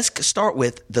 Let's start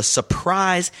with the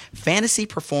Surprise Fantasy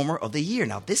Performer of the Year.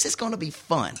 Now, this is going to be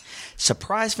fun.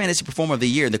 Surprise Fantasy Performer of the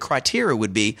Year. The criteria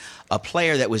would be a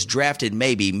player that was drafted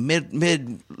maybe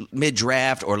mid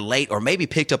draft or late, or maybe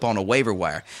picked up on a waiver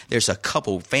wire. There's a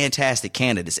couple fantastic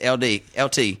candidates.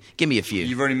 LT, give me a few.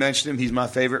 You've already mentioned him. He's my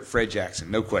favorite, Fred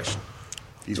Jackson. No question.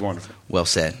 He's wonderful. Well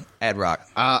said. Ad Rock.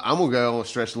 I'm going to go on a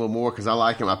stretch a little more because I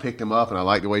like him. I picked him up, and I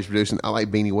like the way he's producing. I like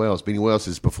Beanie Wells. Beanie Wells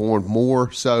has performed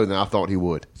more so than I thought he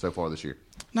would so far this year.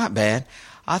 Not bad.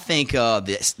 I think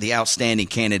the outstanding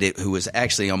candidate who was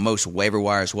actually on most waiver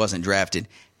wires, wasn't drafted,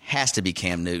 has to be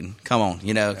Cam Newton. Come on.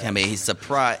 He's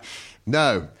surprised.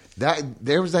 No.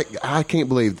 There was that. I can't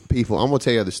believe people. I'm going to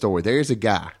tell you the story. There's a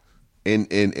guy in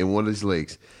one of these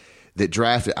leagues that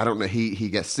drafted. I don't know. He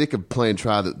got sick of playing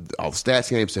all the stats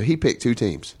games, so he picked 2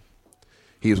 teams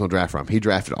he was going to draft from. He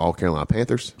drafted all Carolina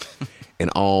Panthers and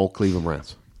all Cleveland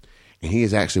Browns, and he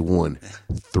has actually won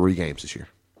 3 games this year.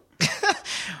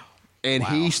 And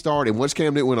he started, once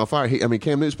Cam Newton went on fire,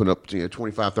 Cam Newton's put up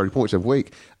 25, 30 points every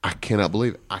week. I cannot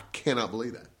believe it. I cannot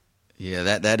believe that.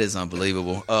 Yeah, that is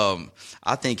unbelievable.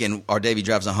 I think in our Davey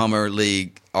Drives a Hummer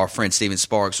league, our friend Steven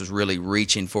Sparks was really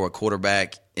reaching for a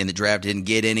quarterback in the draft, didn't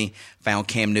get any, found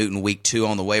Cam Newton week 2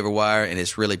 on the waiver wire, and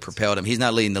it's really propelled him. He's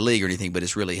not leading the league or anything, but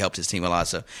it's really helped his team a lot.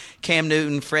 So Cam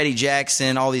Newton, Freddie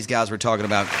Jackson, all these guys we're talking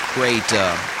about, great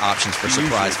options for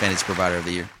Surprise Fantasy Provider of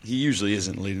the Year. He usually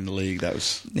isn't leading the league.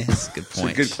 That's a good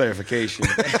point. Good clarification.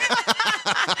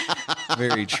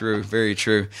 Very true. Very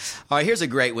true. All right, here's a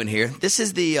great one here. This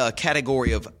is the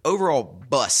category of overall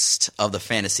bust of the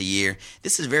fantasy year.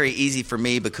 This is very easy for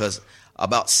me because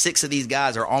about 6 of these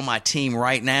guys are on my team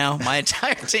right now. My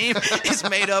entire team is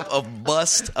made up of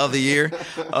bust of the year.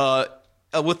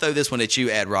 We'll throw this one at you,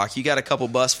 Ad Rock. You got a couple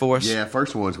busts for us? Yeah,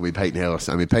 first one's going to be Peyton Hillis.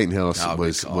 I mean, Peyton Hillis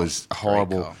was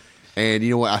horrible. And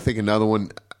you know what? I think another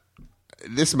one,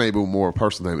 this may be more a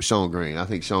personal thing, but Sean Green. I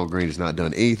think Sean Green has not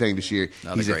done anything this year.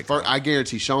 I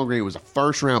guarantee Sean Green was a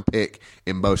first-round pick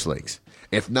in most leagues.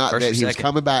 If not that, he was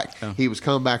coming back. Oh. He was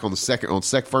coming back on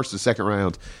the first and second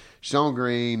round. Sean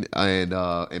Green and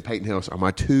Peyton Hillis are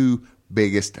my 2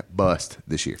 biggest bust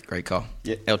this year. Great call.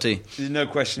 Yeah. LT. There's no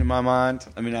question in my mind.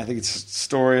 I mean, I think it's the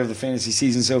story of the fantasy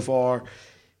season so far.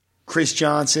 Chris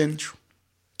Johnson,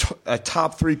 a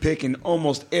top 3 pick in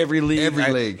almost every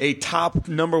league. A top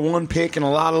number 1 pick in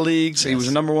a lot of leagues. Yes. He was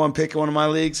a number 1 pick in one of my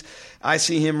leagues. I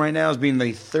see him right now as being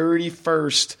the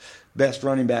 31st best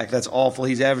running back. That's awful.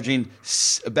 He's averaging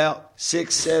about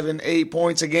 6, 7, 8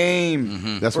 points a game.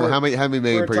 Mm-hmm. That's how many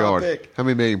million per yard? Pick. How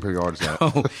many million per yard is that?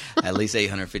 Oh, at least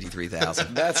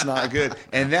 853,000. That's not good,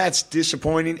 and that's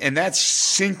disappointing, and that's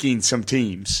sinking some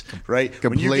teams, right?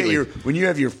 Completely. When you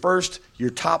have your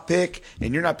top pick,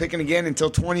 and you're not picking again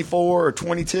until 24 or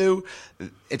 22.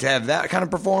 To have that kind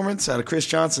of performance out of Chris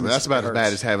Johnson, that's about as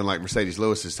bad as having like Mercedes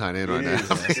Lewis is tight end right now.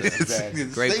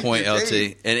 Great point,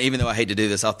 LT. And even though I hate to do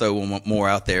this, I'll throw one more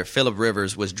out there. Phillip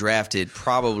Rivers was drafted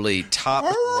probably top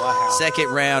second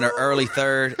round or early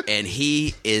third, and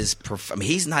he is.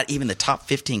 He's not even the top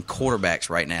 15 quarterbacks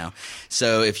right now.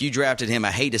 So if you drafted him,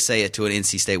 I hate to say it to an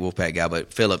NC State Wolfpack guy,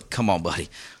 but Phillip, come on, buddy,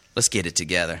 let's get it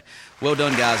together. Well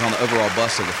done, guys, on the overall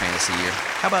bust of the fantasy year.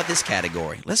 How about this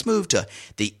category? Let's move to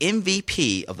the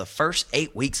MVP of the first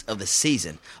 8 weeks of the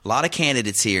season. A lot of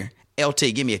candidates here.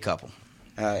 LT, give me a couple.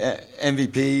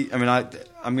 MVP. I mean,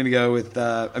 I'm going to go with.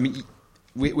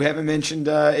 We haven't mentioned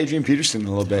Adrian Peterson in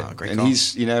a little bit, great and call.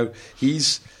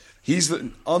 he's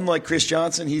unlike Chris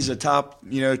Johnson. He's a top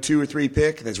 2 or 3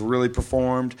 pick that's really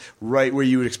performed right where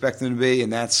you would expect him to be,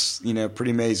 and that's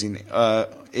pretty amazing.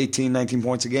 18, 19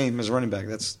 points a game as a running back.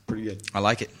 That's pretty good. I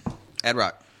like it. Ad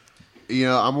Rock.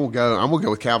 I'm gonna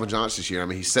go with Calvin Johnson this year. I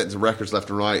mean, he's setting some records left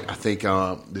and right. I think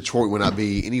Detroit would not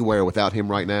be anywhere without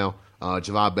him right now.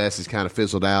 Javon Best has kind of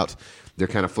fizzled out. They're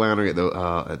kind of floundering at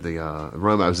the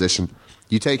running back position.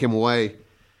 You take him away,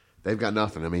 they've got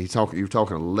nothing. I mean, you're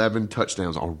talking 11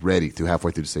 touchdowns already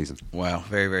halfway through the season. Wow,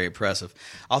 very, very impressive.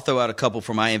 I'll throw out a couple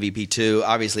for my MVP too.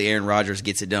 Obviously, Aaron Rodgers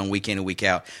gets it done week in and week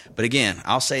out. But again,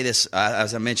 I'll say this,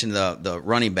 as I mentioned, the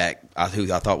running back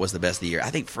who I thought was the best of the year. I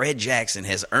think Fred Jackson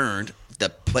has earned the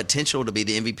potential to be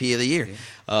the MVP of the year.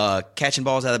 Catching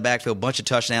balls out of the backfield, bunch of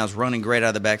touchdowns, running great out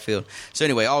of the backfield. So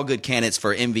anyway, all good candidates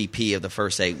for MVP of the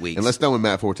first 8 weeks. And let's know with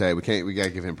Matt Forte. We got to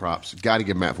give him props. Got to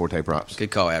give Matt Forte props. Good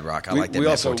call, Ad Rock. I like that.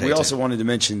 We also wanted to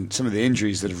mention some of the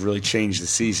injuries that have really changed the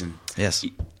season. Yes.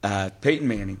 Peyton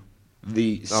Manning,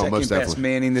 the second best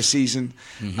Manning this season.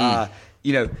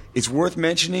 Mm-hmm. It's worth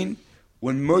mentioning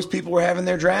when most people were having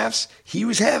their drafts, he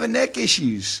was having neck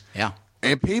issues. Yeah.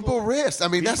 And people risked. I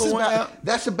mean, that's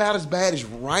about as bad as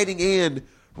writing in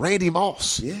Randy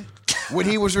Moss. Yeah. When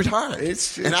he was retired.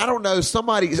 And I don't know,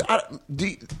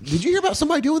 did you hear about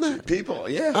somebody doing that? People,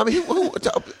 yeah. I mean,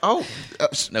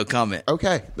 no comment.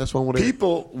 Okay, that's what I want to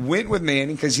People went with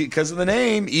Manning because of the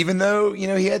name, even though,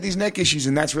 he had these neck issues,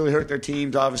 and that's really hurt their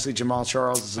teams. Obviously, Jamal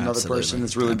Charles is another person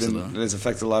that's really has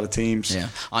affected a lot of teams. Yeah.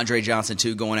 Andre Johnson,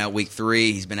 too, going out week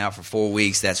 3. He's been out for 4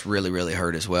 weeks. That's really, really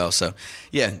hurt as well. So,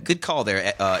 yeah, good call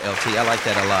there, LT. I like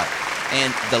that a lot.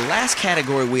 And the last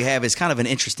category we have is kind of an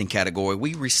interesting category.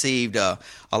 We received a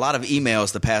lot of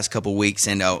emails the past couple weeks,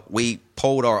 and we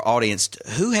polled our audience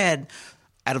who had,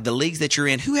 out of the leagues that you're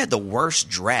in, who had the worst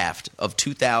draft of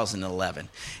 2011.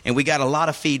 And we got a lot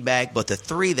of feedback, but the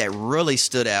 3 that really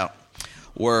stood out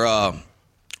were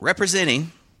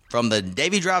representing from the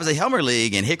Davy Drives a Helmer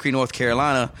League in Hickory, North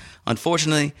Carolina.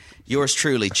 Unfortunately, yours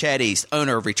truly, Chad East,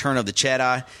 owner of Return of the Chad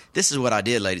Eye. This is what I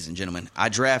did, ladies and gentlemen. I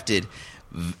drafted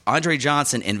Andre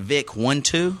Johnson and Vic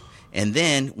 1-2, and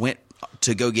then went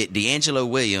to go get D'Angelo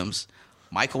Williams,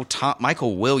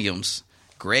 Michael Williams,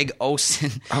 Greg Olsen,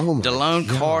 Delone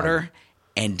Carter,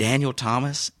 and Daniel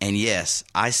Thomas. And yes,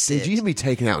 I said, did you be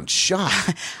taken out and shot?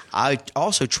 I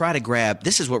also try to grab.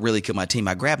 This is what really killed my team.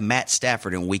 I grabbed Matt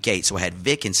Stafford in week 8, so I had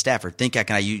Vic and Stafford. Think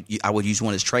I would use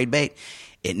one as trade bait.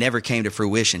 It never came to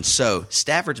fruition. So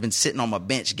Stafford's been sitting on my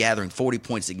bench gathering 40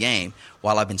 points a game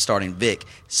while I've been starting Vic.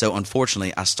 So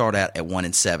unfortunately, I start out at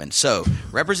 1-7. So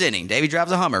representing Davy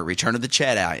Drives a Hummer, Return of the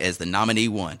Chad Eye as the nominee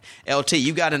 1. LT,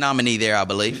 you got a nominee there, I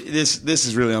believe. This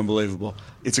is really unbelievable.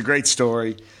 It's a great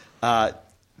story.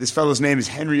 This fellow's name is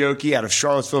Henry Oakey out of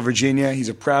Charlottesville, Virginia. He's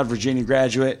a proud Virginia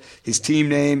graduate. His team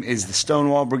name is the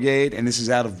Stonewall Brigade, and this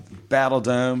is out of Battle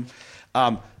Dome.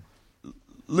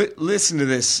 Listen to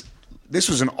this. This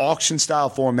was an auction-style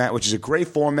format, which is a great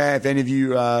format. If any of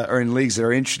you are in leagues that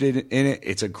are interested in it,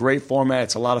 it's a great format.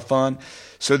 It's a lot of fun.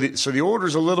 So the order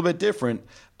is a little bit different.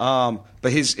 But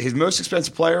his most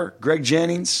expensive player, Greg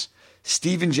Jennings,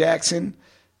 Steven Jackson.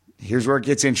 Here's where it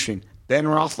gets interesting. Ben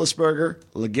Roethlisberger,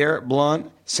 LeGarrette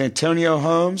Blount, Santonio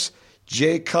Holmes,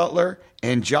 Jay Cutler,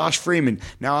 and Josh Freeman.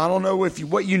 Now, I don't know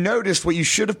what you noticed, what you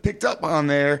should have picked up on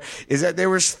there is that there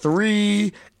was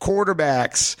 3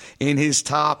 quarterbacks in his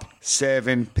top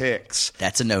 7 picks.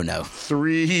 That's a no-no.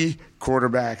 3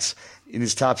 quarterbacks in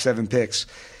his top 7 picks.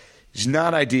 It's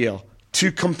not ideal.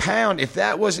 To compound, if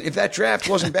that draft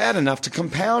wasn't bad enough, to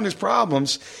compound his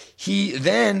problems, he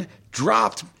then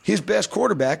dropped his best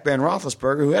quarterback, Ben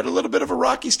Roethlisberger, who had a little bit of a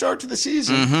rocky start to the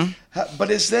season, but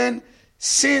has then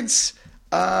since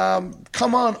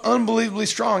come on unbelievably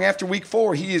strong. After week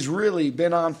 4, he has really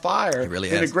been on fire. He really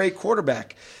been has. a great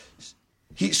quarterback.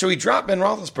 So he dropped Ben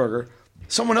Roethlisberger.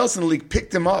 Someone else in the league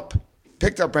picked up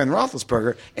Ben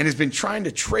Roethlisberger and has been trying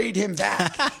to trade him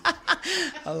back.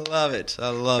 I love it.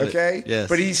 Okay? Yes.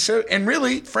 But and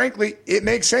really, frankly, it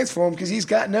makes sense for him because he's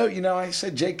got I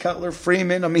said Jay Cutler,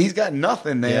 Freeman. I mean, he's got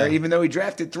nothing there, even though he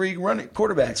drafted 3 running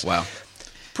quarterbacks. Wow.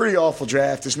 Pretty awful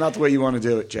draft. It's not the way you want to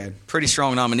do it, Jed. Pretty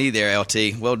strong nominee there,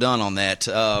 LT. Well done on that.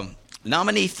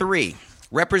 Nominee 3,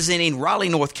 representing Raleigh,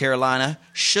 North Carolina,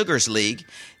 Sugars League.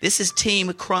 This is Team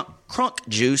Crunk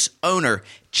Juice owner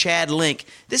Chad Link.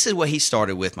 This is what he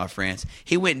started with, my friends.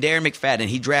 He went Darren McFadden.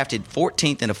 He drafted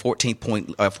 14th in a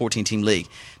 14-team league.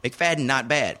 McFadden, not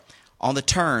bad. On the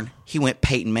turn, he went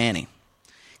Peyton Manning.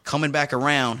 Coming back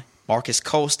around, Marcus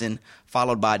Colston,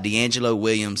 followed by D'Angelo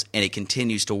Williams, and it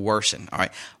continues to worsen. All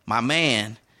right, my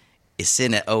man is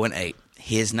sitting at 0-8.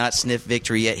 He has not sniffed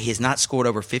victory yet. He has not scored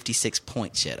over 56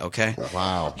 points yet, okay?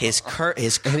 Wow. His current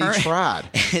And he tried.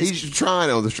 He's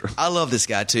trying on the I love this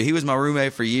guy, too. He was my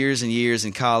roommate for years and years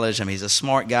in college. I mean, he's a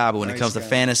smart guy, but when it comes to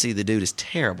fantasy, the dude is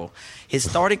terrible. His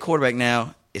starting quarterback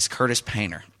now is Curtis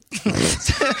Painter.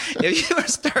 If you are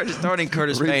starting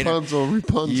Curtis Painter,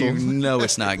 you know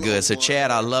it's not good. So, Chad,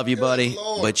 I love you, buddy,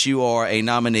 but you are a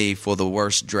nominee for the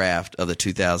worst draft of the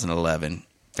 2011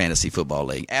 Fantasy Football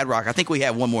League. Ad-Rock, I think we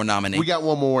have one more nominee. We got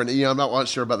one more, and I'm not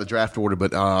sure about the draft order,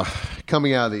 but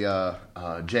coming out of the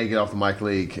Jay Get Off the Mic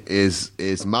League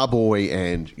is my boy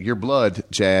and your blood,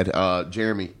 Chad,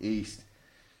 Jeremy East.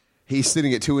 He's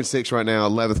sitting at 2-6 right now,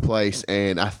 11th place,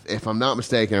 and if I'm not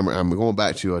mistaken, I'm going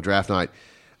back to a draft night.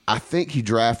 I think he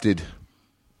drafted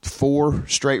 4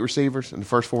 straight receivers in the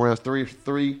first 4 rounds, 3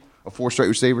 or 4 straight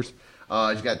receivers.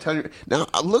 He's got Tony. Now,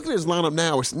 looking at his lineup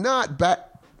now, it's not bad.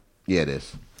 Yeah, it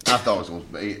is. I thought it was going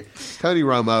to be. Tony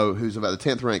Romo, who's about the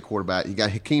 10th ranked quarterback. You got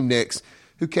Hakeem Nicks,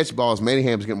 who catches balls.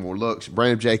 Manningham's getting more looks.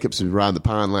 Brandon Jacobs, who's riding the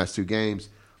pine last 2 games.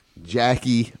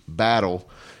 Jackie Battle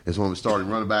is one of the starting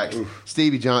running backs.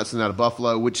 Stevie Johnson out of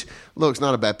Buffalo, which looks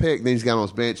not a bad pick. Then he's got on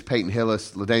his bench Peyton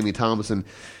Hillis, LaDainian Tomlinson.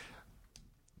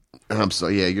 I'm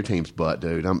sorry, yeah, your team's butt,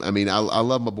 dude. I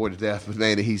love my boy to death, but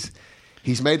man, he's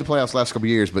made the playoffs the last couple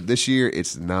of years, but this year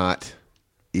it's not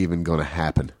even going to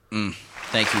happen.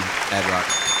 Thank you, Ad-Rock.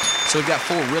 So we've got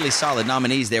 4 really solid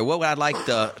nominees there. What would I like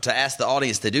to ask the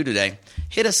audience to do today?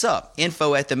 Hit us up,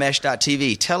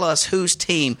 info@themesh.tv. Tell us whose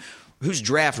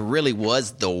draft really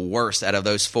was the worst out of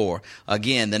those 4.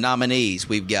 Again, the nominees,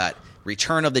 we've got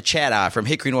Return of the Chad-Eye from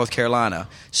Hickory, North Carolina,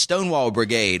 Stonewall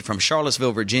Brigade from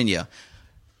Charlottesville, Virginia,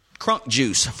 Crunk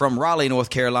Juice from Raleigh, North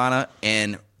Carolina,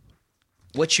 and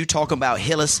what you talking about,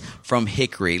 Hillis from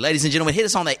Hickory. Ladies and gentlemen, hit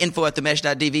us on that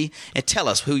info@themesh.tv and tell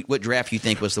us what draft you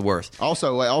think was the worst.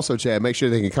 Also, Chad, make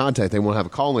sure they can contact. They want to have a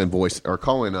call-in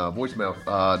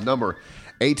voicemail number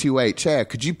 828. Chad,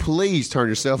 could you please turn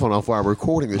your cell phone off while we're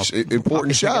recording this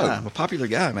important show? I'm a popular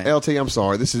guy, man. LT, I'm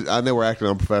sorry. I know we're acting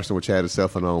unprofessional with Chad's cell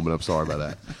phone on, but I'm sorry about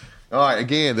that. All right,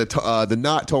 again, the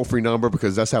not toll-free number,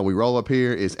 because that's how we roll up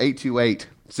here, is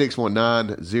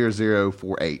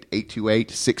 828-619-0048.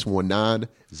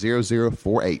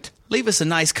 828-619-0048. Leave us a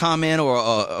nice comment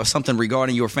or something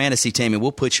regarding your fantasy team, and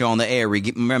we'll put you on the air.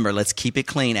 Remember, let's keep it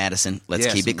clean, Addison.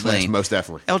 Let's keep it clean. Most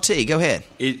definitely. LT, go ahead.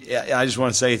 I just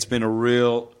want to say it's been a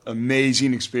real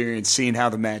amazing experience seeing how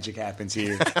the magic happens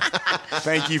here.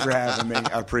 Thank you for having me.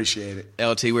 I appreciate it.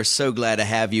 LT, we're so glad to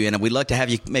have you, and we'd love to have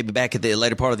you maybe back at the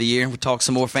later part of the year. We'll talk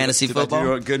some more fantasy football.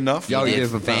 Did I do good enough? You did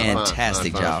a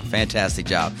fantastic job. Fantastic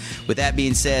job. With that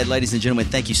being said, ladies and gentlemen,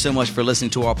 thank you so much for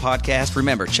listening to our podcast.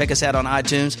 Remember, check us out on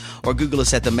iTunes or Google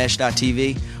us at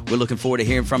themesh.tv. We're looking forward to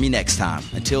hearing from you next time.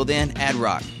 Until then,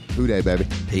 Ad-Rock. Who day, baby.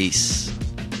 Peace.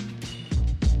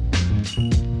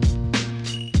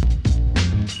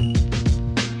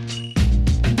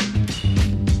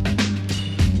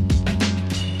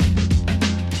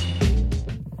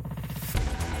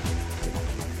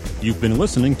 You've been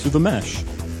listening to The Mesh,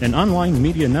 an online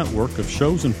media network of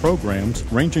shows and programs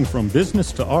ranging from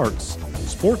business to arts,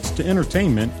 sports to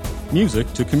entertainment,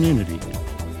 music to community.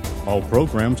 All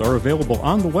programs are available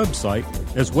on the website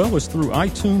as well as through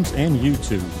iTunes and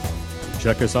YouTube.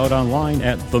 Check us out online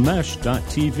at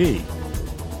themesh.tv.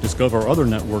 Discover other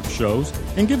network shows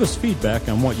and give us feedback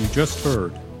on what you just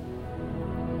heard.